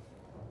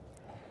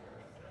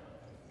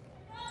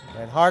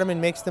 And Hardiman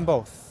makes them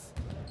both.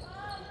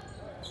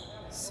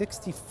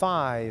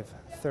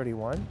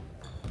 65-31.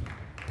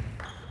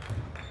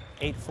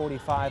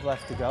 8:45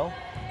 left to go.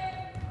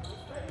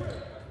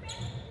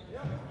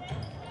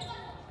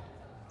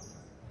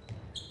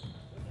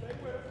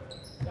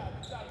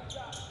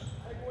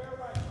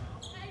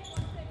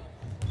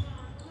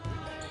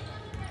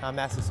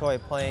 Massasoit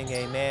playing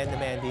a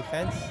man-to-man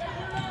defense.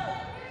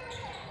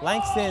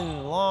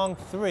 Langston, long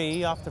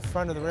three off the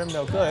front of the rim,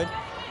 no good.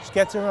 She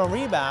gets her own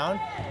rebound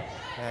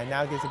and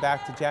now gives it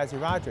back to Jazzy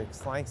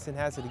Rodriguez. Langston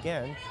has it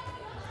again.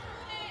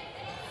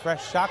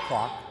 Fresh shot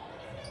clock.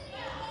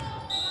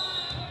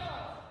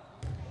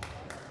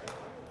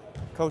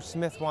 Coach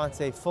Smith wants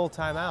a full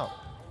timeout.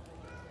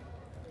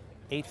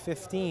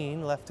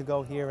 8:15 left to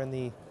go here in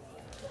the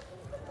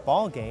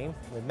ball game,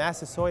 with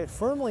Massasoit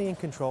firmly in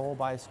control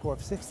by a score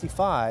of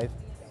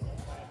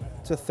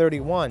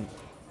 65-31.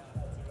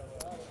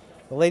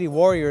 The Lady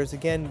Warriors,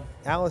 again,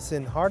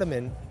 Allison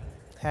Hardiman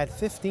had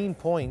 15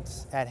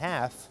 points at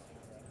half.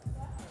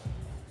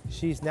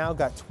 She's now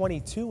got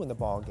 22 in the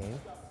ball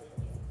game.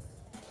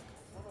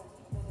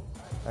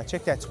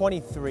 Check that,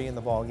 23 in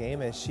the ball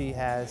game, as she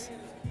has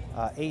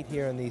 8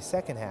 here in the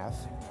second half.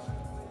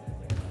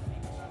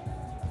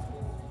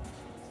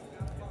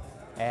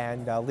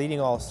 And leading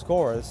all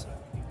scorers,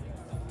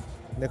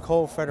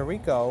 Nicole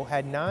Federico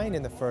had 9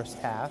 in the first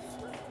half.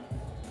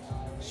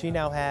 She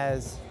now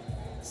has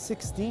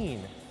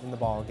 16 in the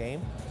ball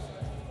game.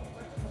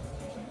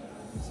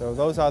 So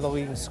those are the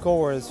leading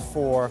scorers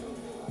for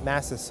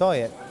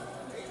Massasoit.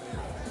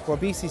 For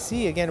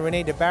BCC, again,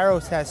 Renee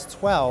DeBarros has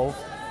 12.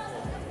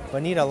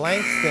 Bonita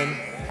Langston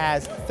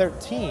has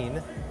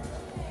 13.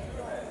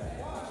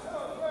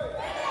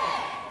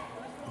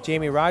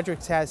 Jamie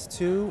Rodriguez has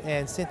 2,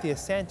 and Cynthia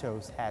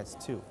Santos has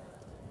 2.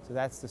 So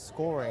that's the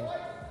scoring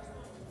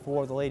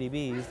for the Lady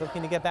Bees.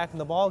 Looking to get back in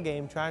the ball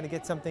game, trying to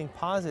get something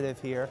positive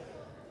here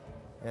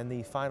in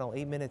the final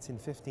 8 minutes and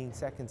 15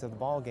 seconds of the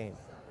ball game.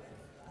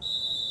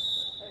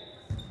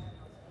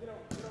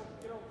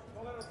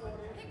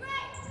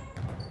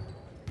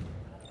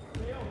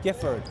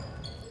 Gifford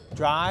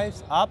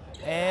drives up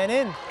and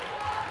in.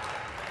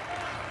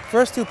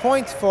 First 2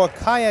 points for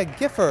Kaya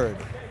Gifford.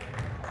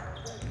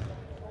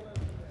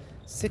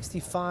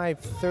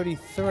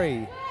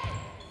 65-33.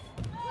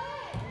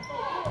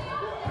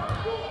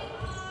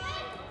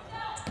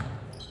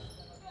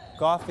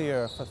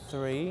 Gauthier for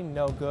 3,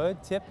 no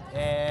good. Tipped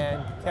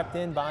and kept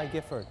in by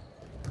Gifford.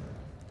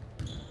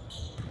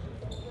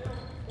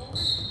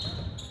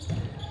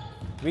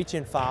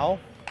 Reach-in foul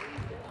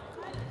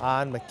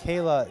on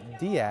Michaela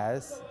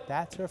Diaz.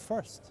 That's her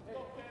first.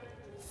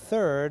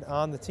 Third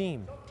on the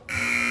team.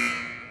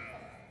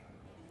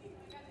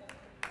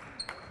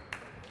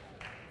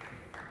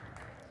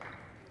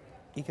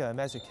 Ika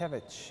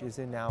Mazurkevich is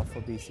in now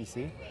for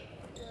BCC.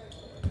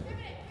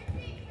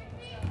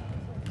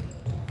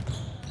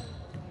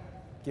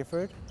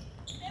 Gifford.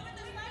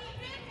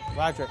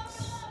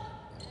 Rodriguez.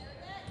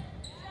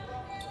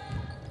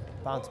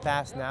 Bounce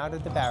pass now to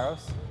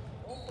DeBarros.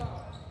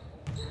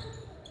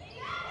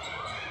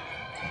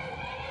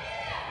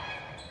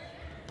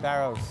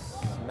 Barros,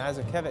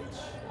 Mazurkiewicz.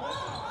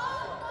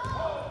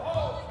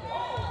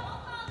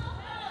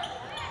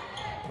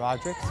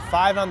 Rodrigues,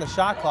 5 on the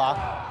shot clock.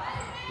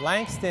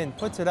 Langston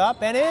puts it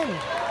up and in.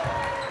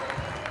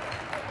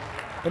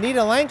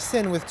 Benita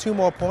Langston with 2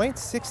 more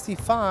points,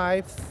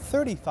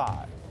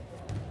 65-35.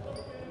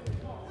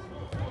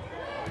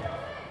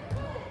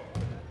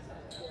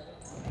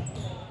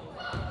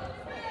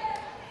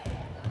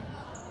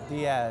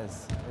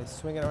 Diaz is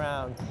swinging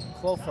around.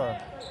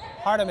 Clofer,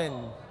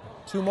 Hardiman,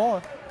 2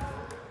 more.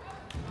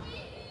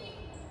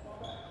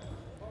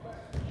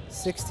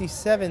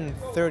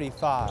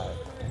 67-35.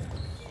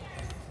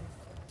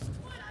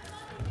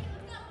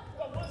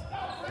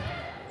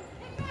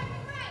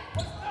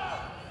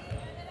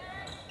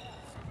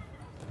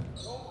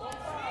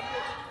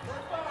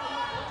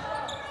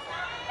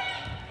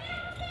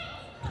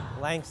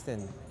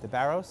 Langston, the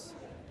Barros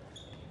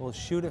will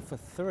shoot it for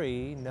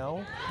 3,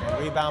 no, and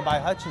rebound by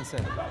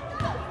Hutchinson.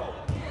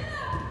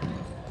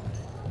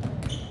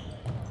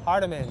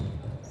 Hardiman,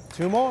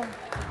 2 more.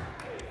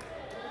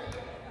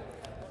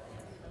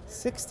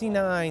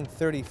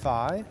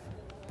 69-35.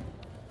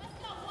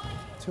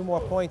 2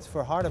 more points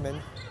for Hardiman.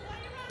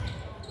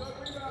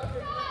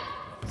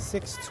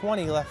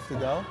 6:20 left to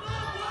go.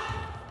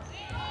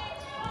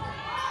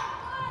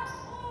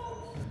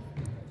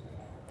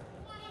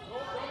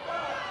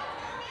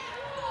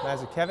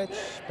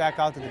 Mazurkiewicz back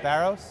out to the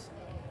Barros.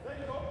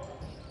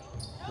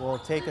 Will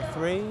take a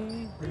 3,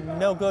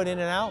 no good, in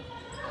and out.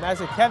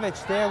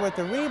 Mazurkiewicz there with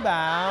the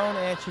rebound,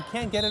 and she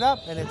can't get it up,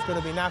 and it's going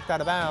to be knocked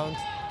out of bounds.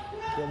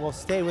 It will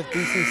stay with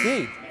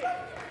BCC.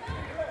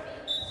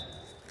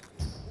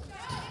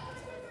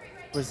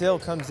 Brazil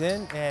comes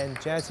in, and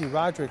Jazzy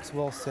Rodrigues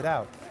will sit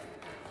out.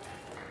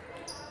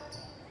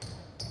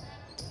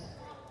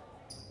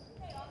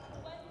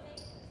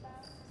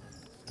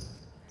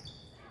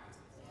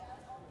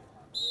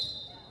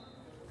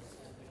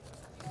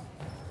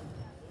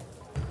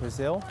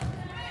 Brazil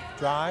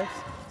drives,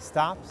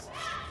 stops.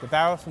 The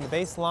Barros from the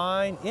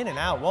baseline, in and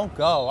out, won't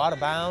go, out of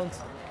bounds.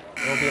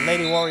 It will be a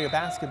Lady Warrior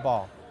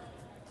basketball.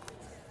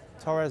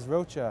 Torres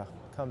Rocha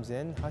comes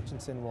in,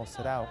 Hutchinson will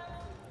sit out.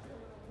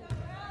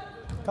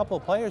 A couple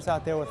of players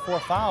out there with 4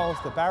 fouls.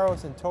 The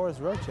Barros and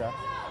Torres Rocha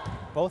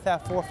both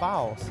have 4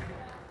 fouls.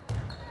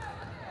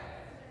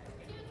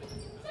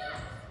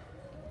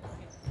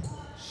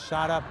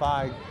 Shot up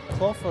by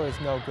Clofer is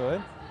no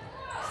good.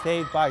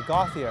 Saved by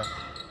Gauthier.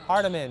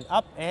 Hardiman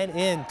up and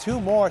in, 2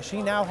 more.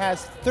 She now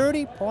has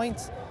 30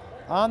 points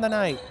on the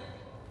night.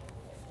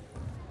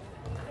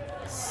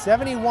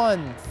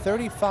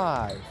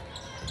 71-35.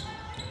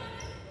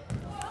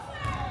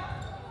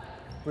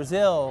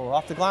 Brazil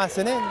off the glass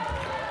and in.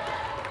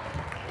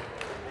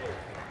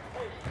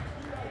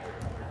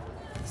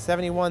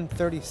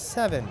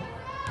 71-37.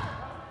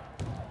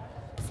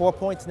 4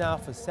 points now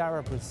for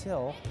Sarah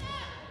Brazil.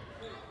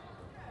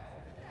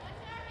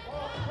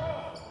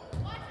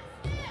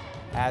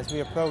 As we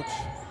approach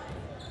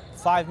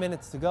 5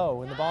 minutes to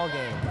go in the ball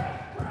game.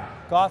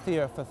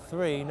 Gauthier for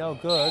 3, no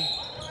good.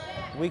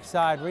 Weak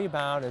side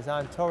rebound is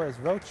on Torres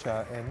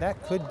Rocha, and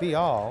that could be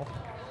all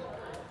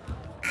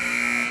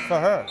for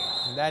her.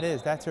 And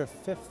that's her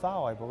 5th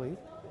foul, I believe.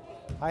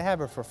 I have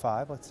her for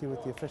 5. Let's see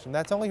what the official,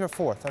 that's only her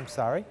 4th, I'm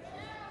sorry.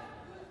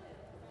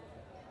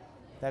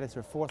 That is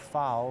her 4th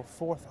foul,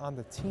 4th on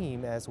the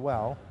team as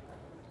well,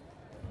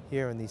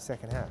 here in the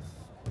second half.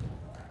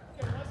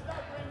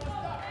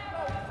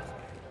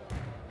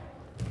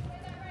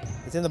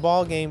 It's in the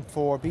ball game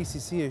for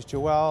BCC is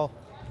Joelle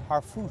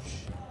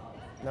Harfouche,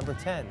 number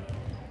 10.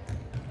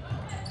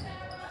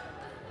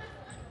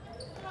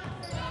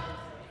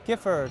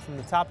 Gifford from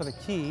the top of the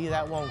key,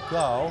 that won't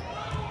go.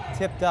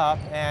 Tipped up,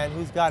 and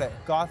who's got it?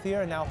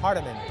 Gauthier, and now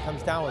Hardiman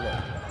comes down with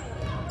it.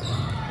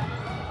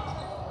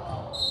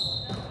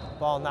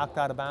 Ball knocked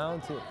out of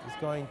bounds. It is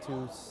going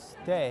to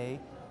stay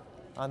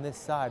on this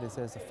side as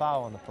there's a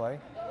foul on the play.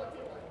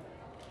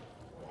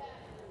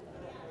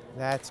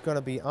 That's going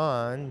to be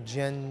on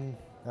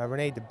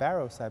Renee de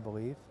Barros, I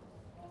believe.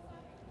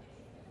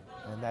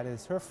 And that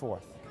is her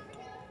 4th.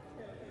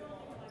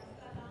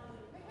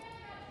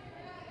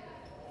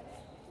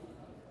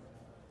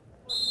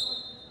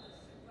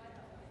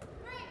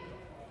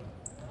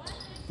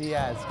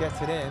 Diaz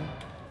gets it in.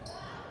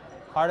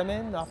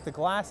 Hardiman off the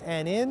glass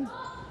and in.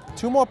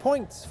 2 more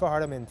points for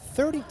Hardiman.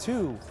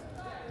 32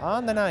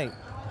 on the night.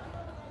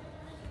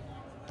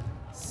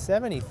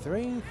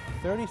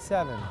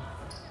 73-37.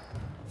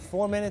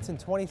 4 minutes and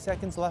 20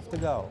 seconds left to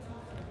go.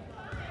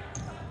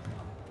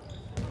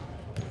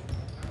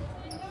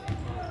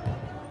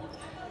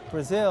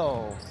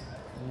 Brazil,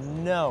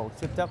 no.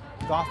 Tipped up,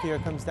 Gauthier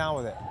comes down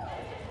with it.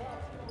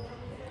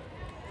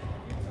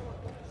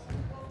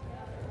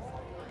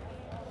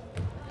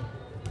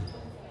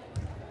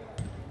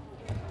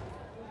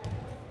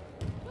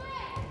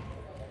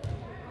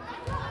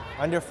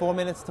 Under 4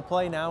 minutes to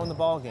play now in the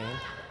ball game.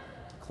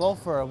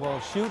 Clofer will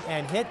shoot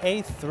and hit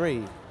a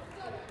 3.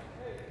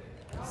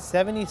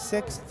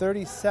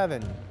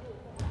 76-37.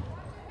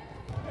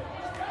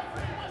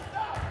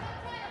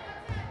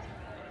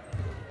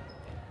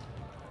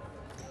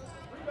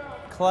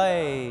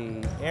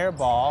 Clay, air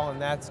ball, and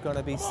that's going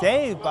to be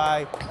saved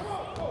by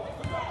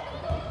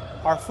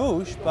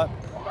Harfouche, but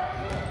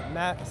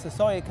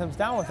Massasoit comes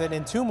down with it,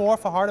 and 2 more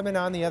for Hardiman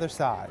on the other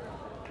side.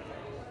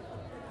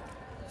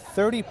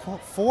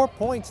 34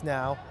 points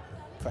now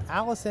for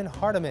Allison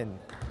Hardiman.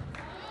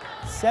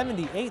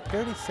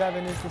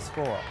 78-37 is the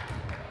score.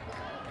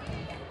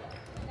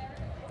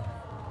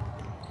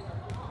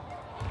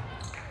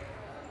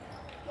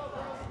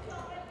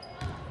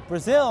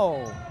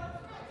 Brazil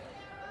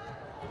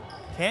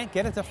can't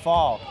get it to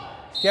fall.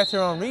 She gets her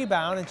own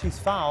rebound, and she's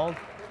fouled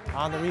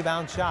on the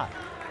rebound shot.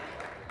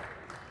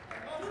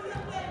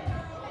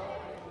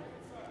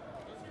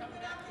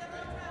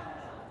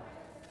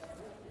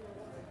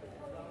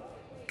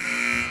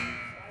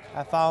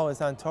 That foul is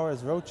on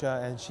Torres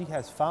Rocha, and she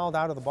has fouled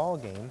out of the ball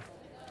game.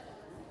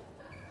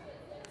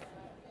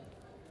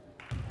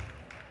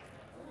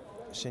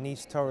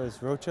 Shanice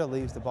Torres Rocha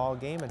leaves the ball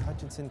game, and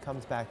Hutchinson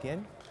comes back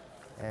in,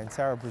 and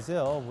Sarah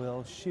Brazil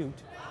will shoot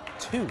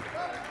 2.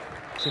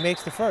 She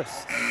makes the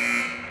first.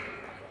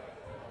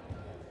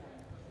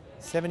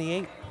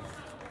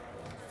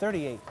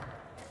 78-38.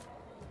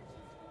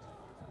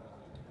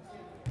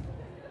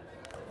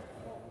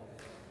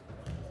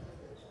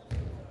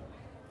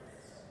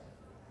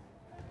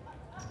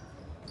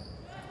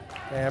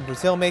 And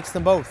Brazil makes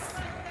them both.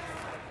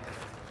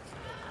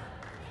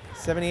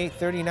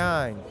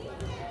 78-39.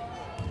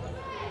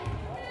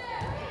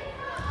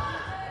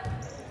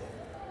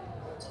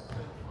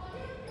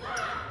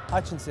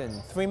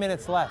 Hutchinson, 3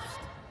 minutes left.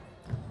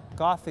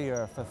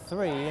 Gauthier for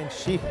 3, and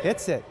she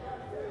hits it.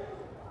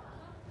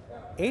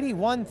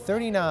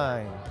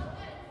 81-39.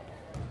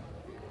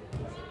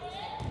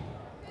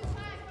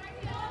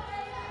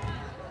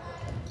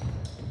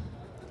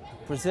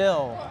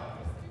 Brazil.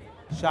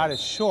 Shot is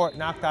short,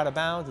 knocked out of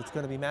bounds. It's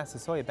going to be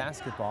Massasoit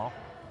basketball.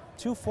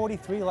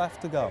 2:43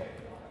 left to go.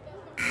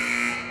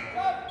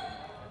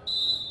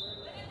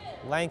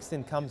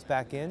 Langston comes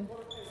back in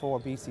for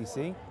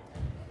BCC.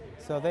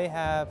 So they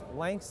have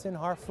Langston,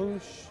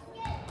 Harfouche,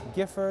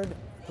 Gifford,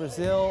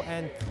 Brazil,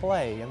 and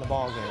Clay in the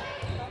ball game.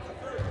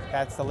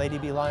 That's the Lady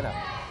B lineup.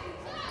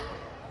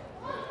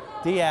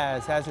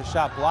 Diaz has her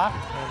shot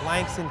blocked, and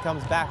Langston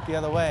comes back the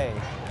other way.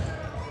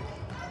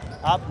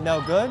 Up,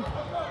 no good.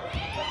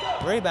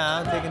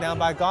 Rebound taken down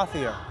by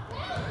Gauthier.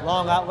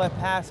 Long outlet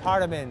pass,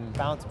 Hardiman.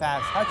 Bounce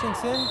pass,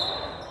 Hutchinson.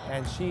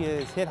 And she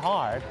is hit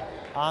hard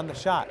on the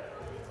shot.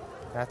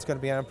 That's going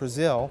to be on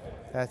Brazil.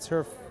 That's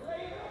her.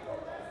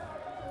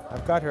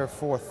 I've got her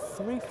for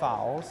 3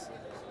 fouls.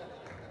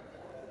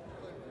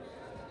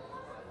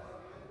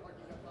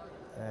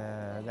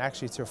 And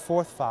actually, it's her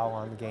 4th foul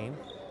on the game.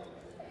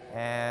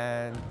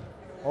 And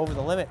over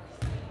the limit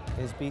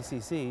is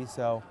BCC,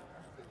 so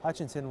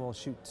Hutchinson will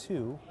shoot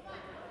 2.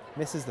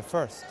 Misses the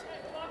first.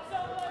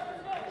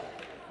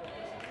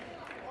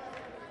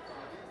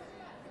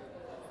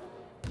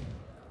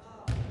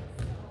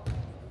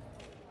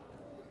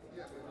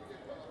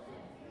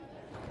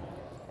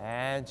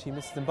 And she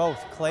misses them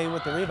both. Clay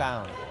with the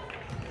rebound.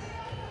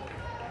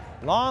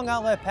 Long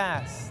outlet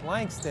pass.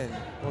 Langston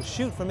will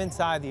shoot from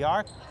inside the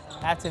arc.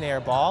 That's an air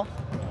ball.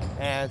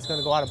 And it's going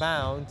to go out of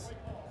bounds.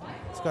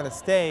 It's going to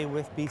stay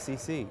with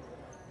BCC.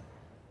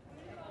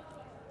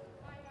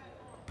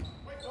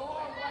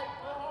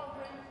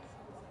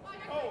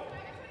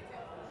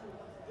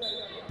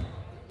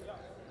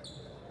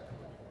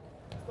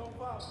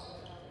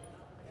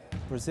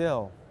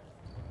 Brazil.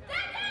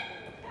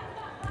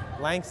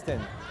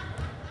 Langston.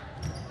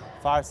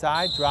 Far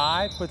side,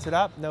 drive, puts it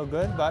up, no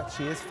good, but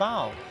she is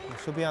fouled.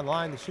 She'll be on the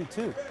line to shoot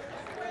 2.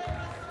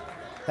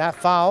 That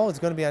foul is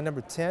going to be on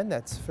number 10.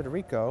 That's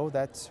Federico.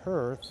 That's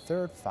her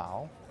 3rd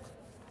foul.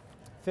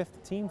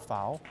 5th team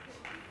foul.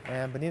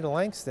 And Benita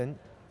Langston,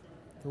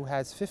 who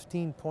has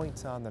 15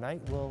 points on the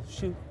night, will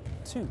shoot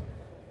 2.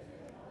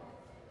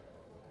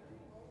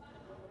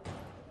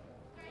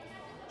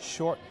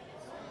 Short.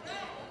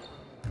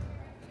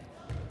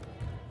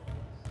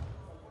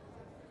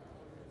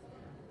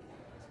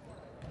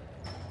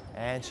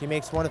 And she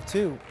makes 1 of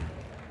 2.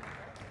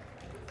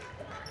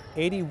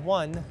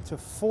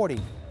 81-40.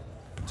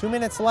 2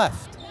 minutes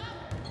left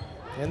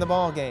in the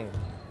ball game.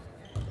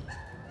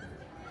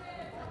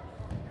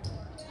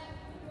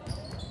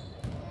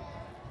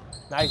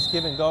 Nice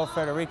give and go,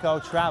 Federico.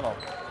 Travel.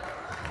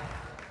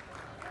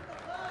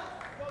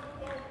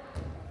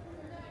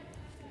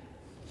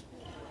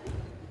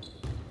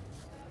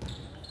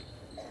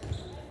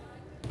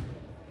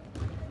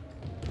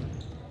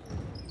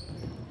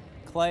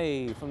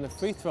 Clay from the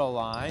free throw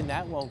line.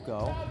 That won't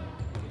go.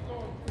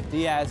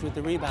 Diaz with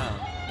the rebound.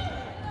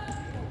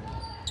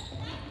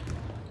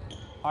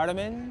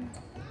 Hardiman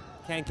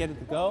can't get it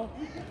to go.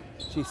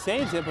 She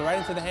saves it, but right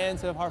into the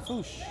hands of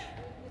Harfouche.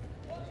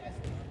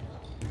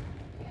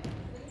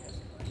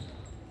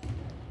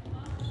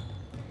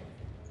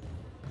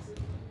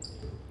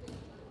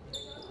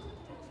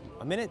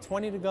 A minute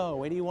 20 to go.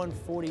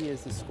 81-40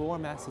 is the score.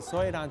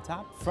 Massasoit on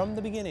top from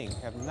the beginning.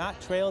 Have not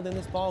trailed in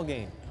this ball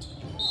game.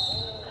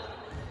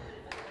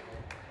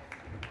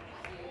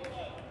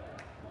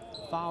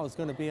 foul is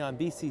going to be on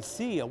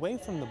BCC away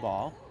from the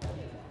ball.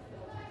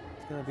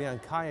 It's going to be on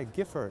Kaya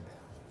Gifford.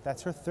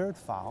 That's her third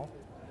foul.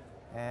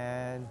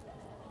 And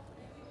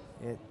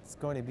it's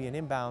going to be an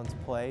inbounds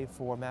play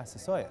for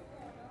Massasoit.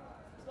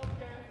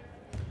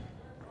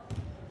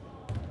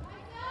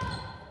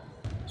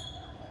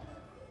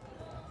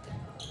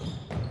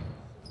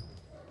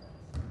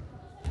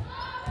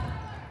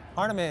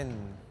 Hardiman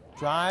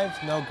drives,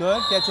 no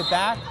good, gets it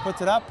back,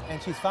 puts it up,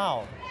 and she's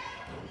fouled.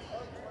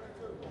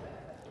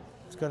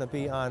 It's going to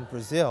be on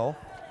Brazil.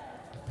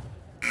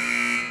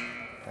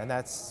 And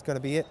that's going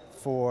to be it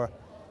for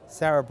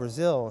Sarah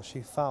Brazil.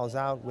 She fouls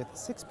out with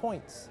 6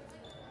 points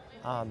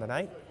on the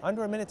night.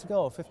 Under a minute to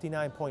go,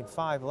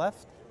 59.5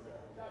 left.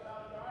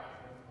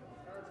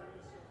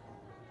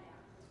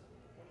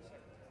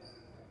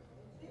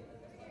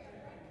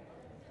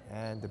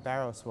 And the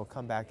Barros will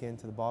come back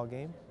into the ball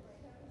game.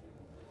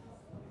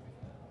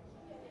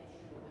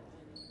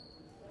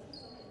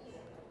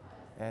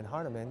 And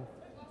Hardiman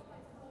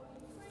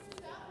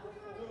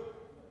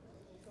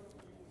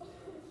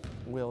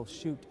will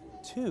shoot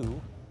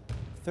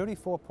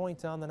 34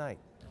 points on the night.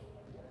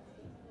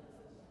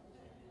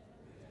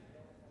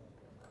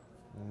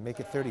 Make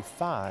it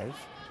 35.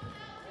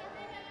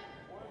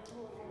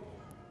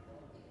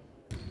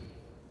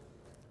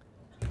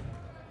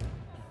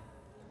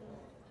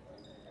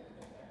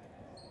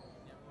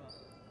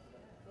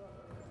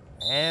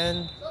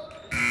 And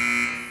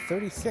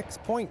 36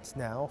 points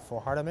now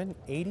for Hardiman,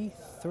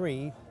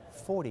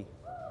 83-40.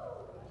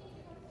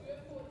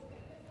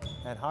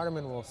 And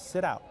Hardiman will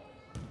sit out.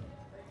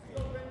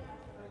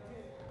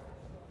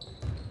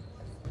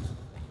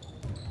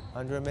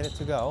 Under a minute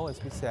to go,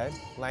 as we said.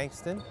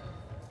 Langston,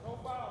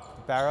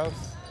 Barros.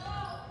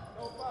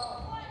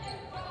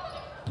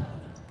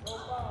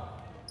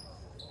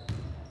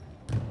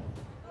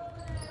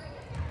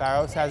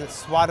 Barros has it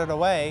swatted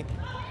away.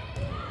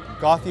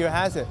 Gauthier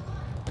has it.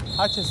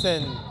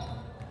 Hutchinson,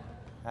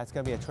 that's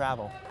going to be a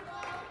travel.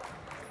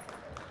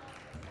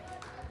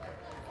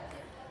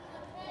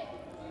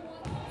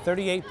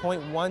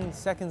 .1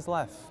 seconds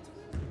left.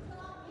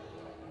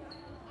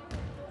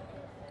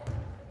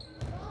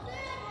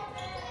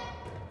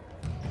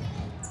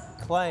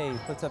 Clay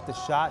puts up the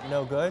shot,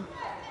 no good.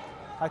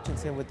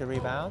 Hutchinson with the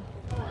rebound.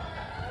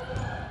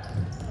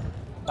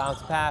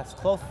 Bounce pass,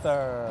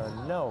 Clother,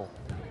 no.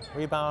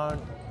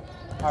 Rebound,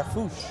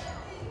 Arfouche.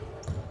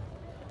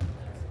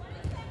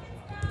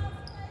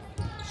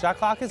 Shot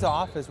clock is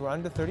off as we're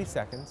under 30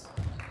 seconds.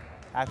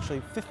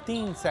 Actually,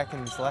 15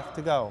 seconds left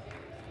to go.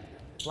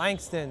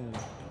 Langston,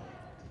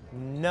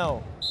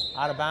 no.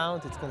 Out of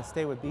bounds, it's going to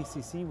stay with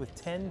BCC with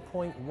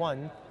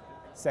 10.1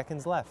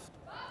 seconds left.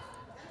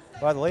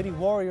 Well, the Lady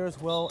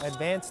Warriors will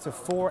advance to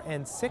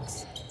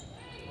 4-6,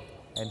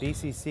 and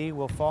BCC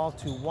will fall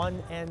to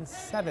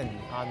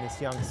 1-7 on this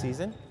young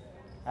season.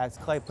 As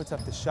Clay puts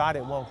up the shot,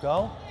 it won't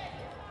go.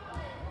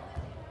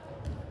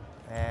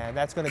 And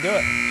that's going to do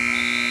it.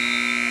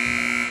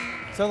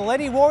 So the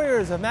Lady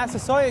Warriors of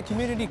Massasoit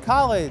Community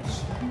College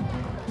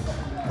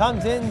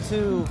comes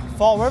into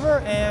Fall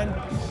River and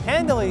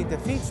handily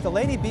defeats the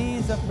Lady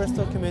Bees of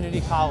Bristol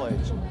Community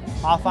College.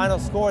 Our final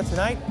score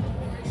tonight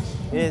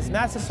is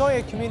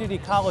Massasoit Community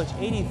College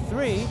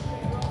 83,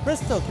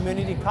 Bristol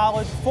Community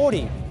College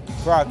 40.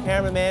 For our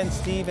cameraman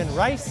Stephen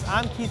Rice,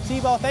 I'm Keith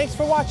Tebow. Thanks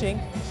for watching,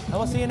 and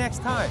we'll see you next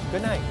time.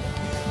 Good night.